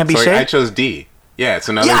 Oh, so it can't be Shay? I chose D. Yeah,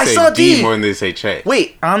 so now they say D more than they say Che.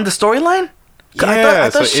 Wait, on the storyline? Yeah, I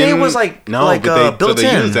thought Shay was like built in. So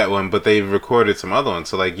they use that one, but they've recorded some other ones.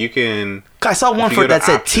 So like you can. I saw one for that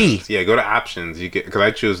said T. Yeah, go to options. You get because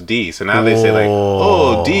I chose D. So now they say like,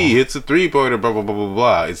 oh, D hits a 3-pointer, blah blah blah blah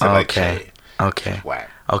blah. It's like Shay. Okay. Whack.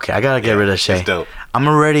 Okay, I gotta get rid of Shay. That's dope. I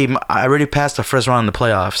already passed the first round of the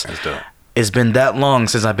playoffs. That's dope. It's been that long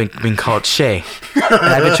since I've been called Shay. And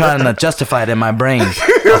I've been trying to justify it in my brain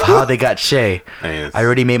of how they got Shay. I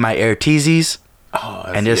already made my air Teezies.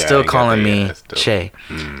 And they're still calling me Shay.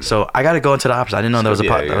 So I gotta go into the opposite. I didn't know there was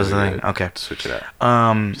a thing. Okay. Switch it up.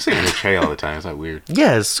 Just saying Shay all the time. It's like weird.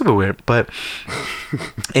 Yeah, it's super weird. But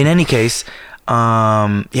in any case,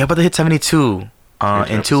 about to hit 72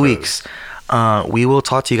 in 2 weeks. We will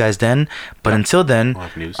talk to you guys then. But until then,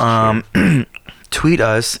 tweet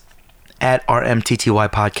us at RMTTY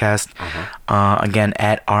Podcast. Again,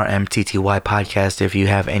 at RMTTY Podcast if you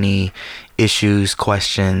have any issues,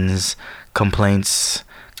 questions, complaints,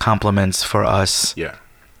 compliments for us. Yeah.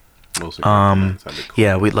 Mostly compliments. Cool.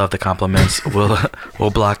 Yeah, we'd love the compliments. We'll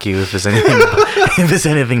block you if it's anything if it's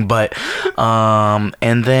anything but.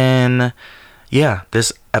 And then yeah,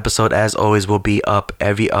 this episode as always will be up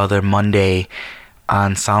every other Monday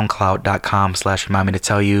on soundcloud.com/remind me to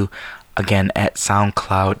tell you. Again, at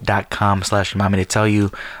soundcloud.com/remind me to tell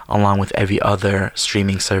you, along with every other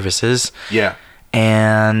streaming services. Yeah.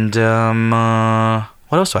 And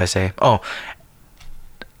what else do I say? Oh,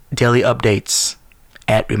 daily updates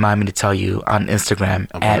at Remind Me to Tell You on Instagram.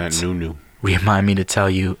 At new. Remind Me to Tell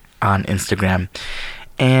You on Instagram.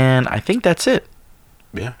 And I think that's it.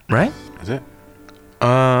 Yeah. Right? That's it.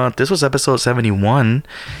 This was episode 71,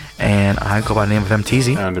 and I go by the name of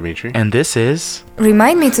MTZ. I'm Dimitri. And this is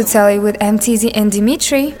Remind Me to Tell You with MTZ and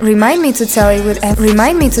Dimitri. Remind me to tell you with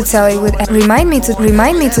Remind me to tell you with Remind me to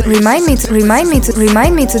Remind me to Remind me to Remind me to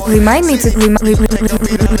Remind me to Remind me to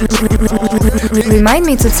Remind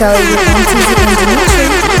me to tell you with MTZ and Dimitri.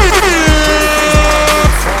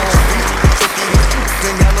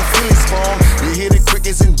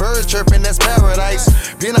 And birds chirping, that's paradise.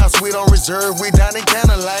 Been out sweet on reserve, we down in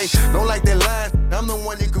candlelight. Don't like that line, I'm the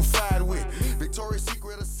one you confide with. Victoria's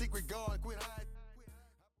Secret, a secret guard, quit hiding.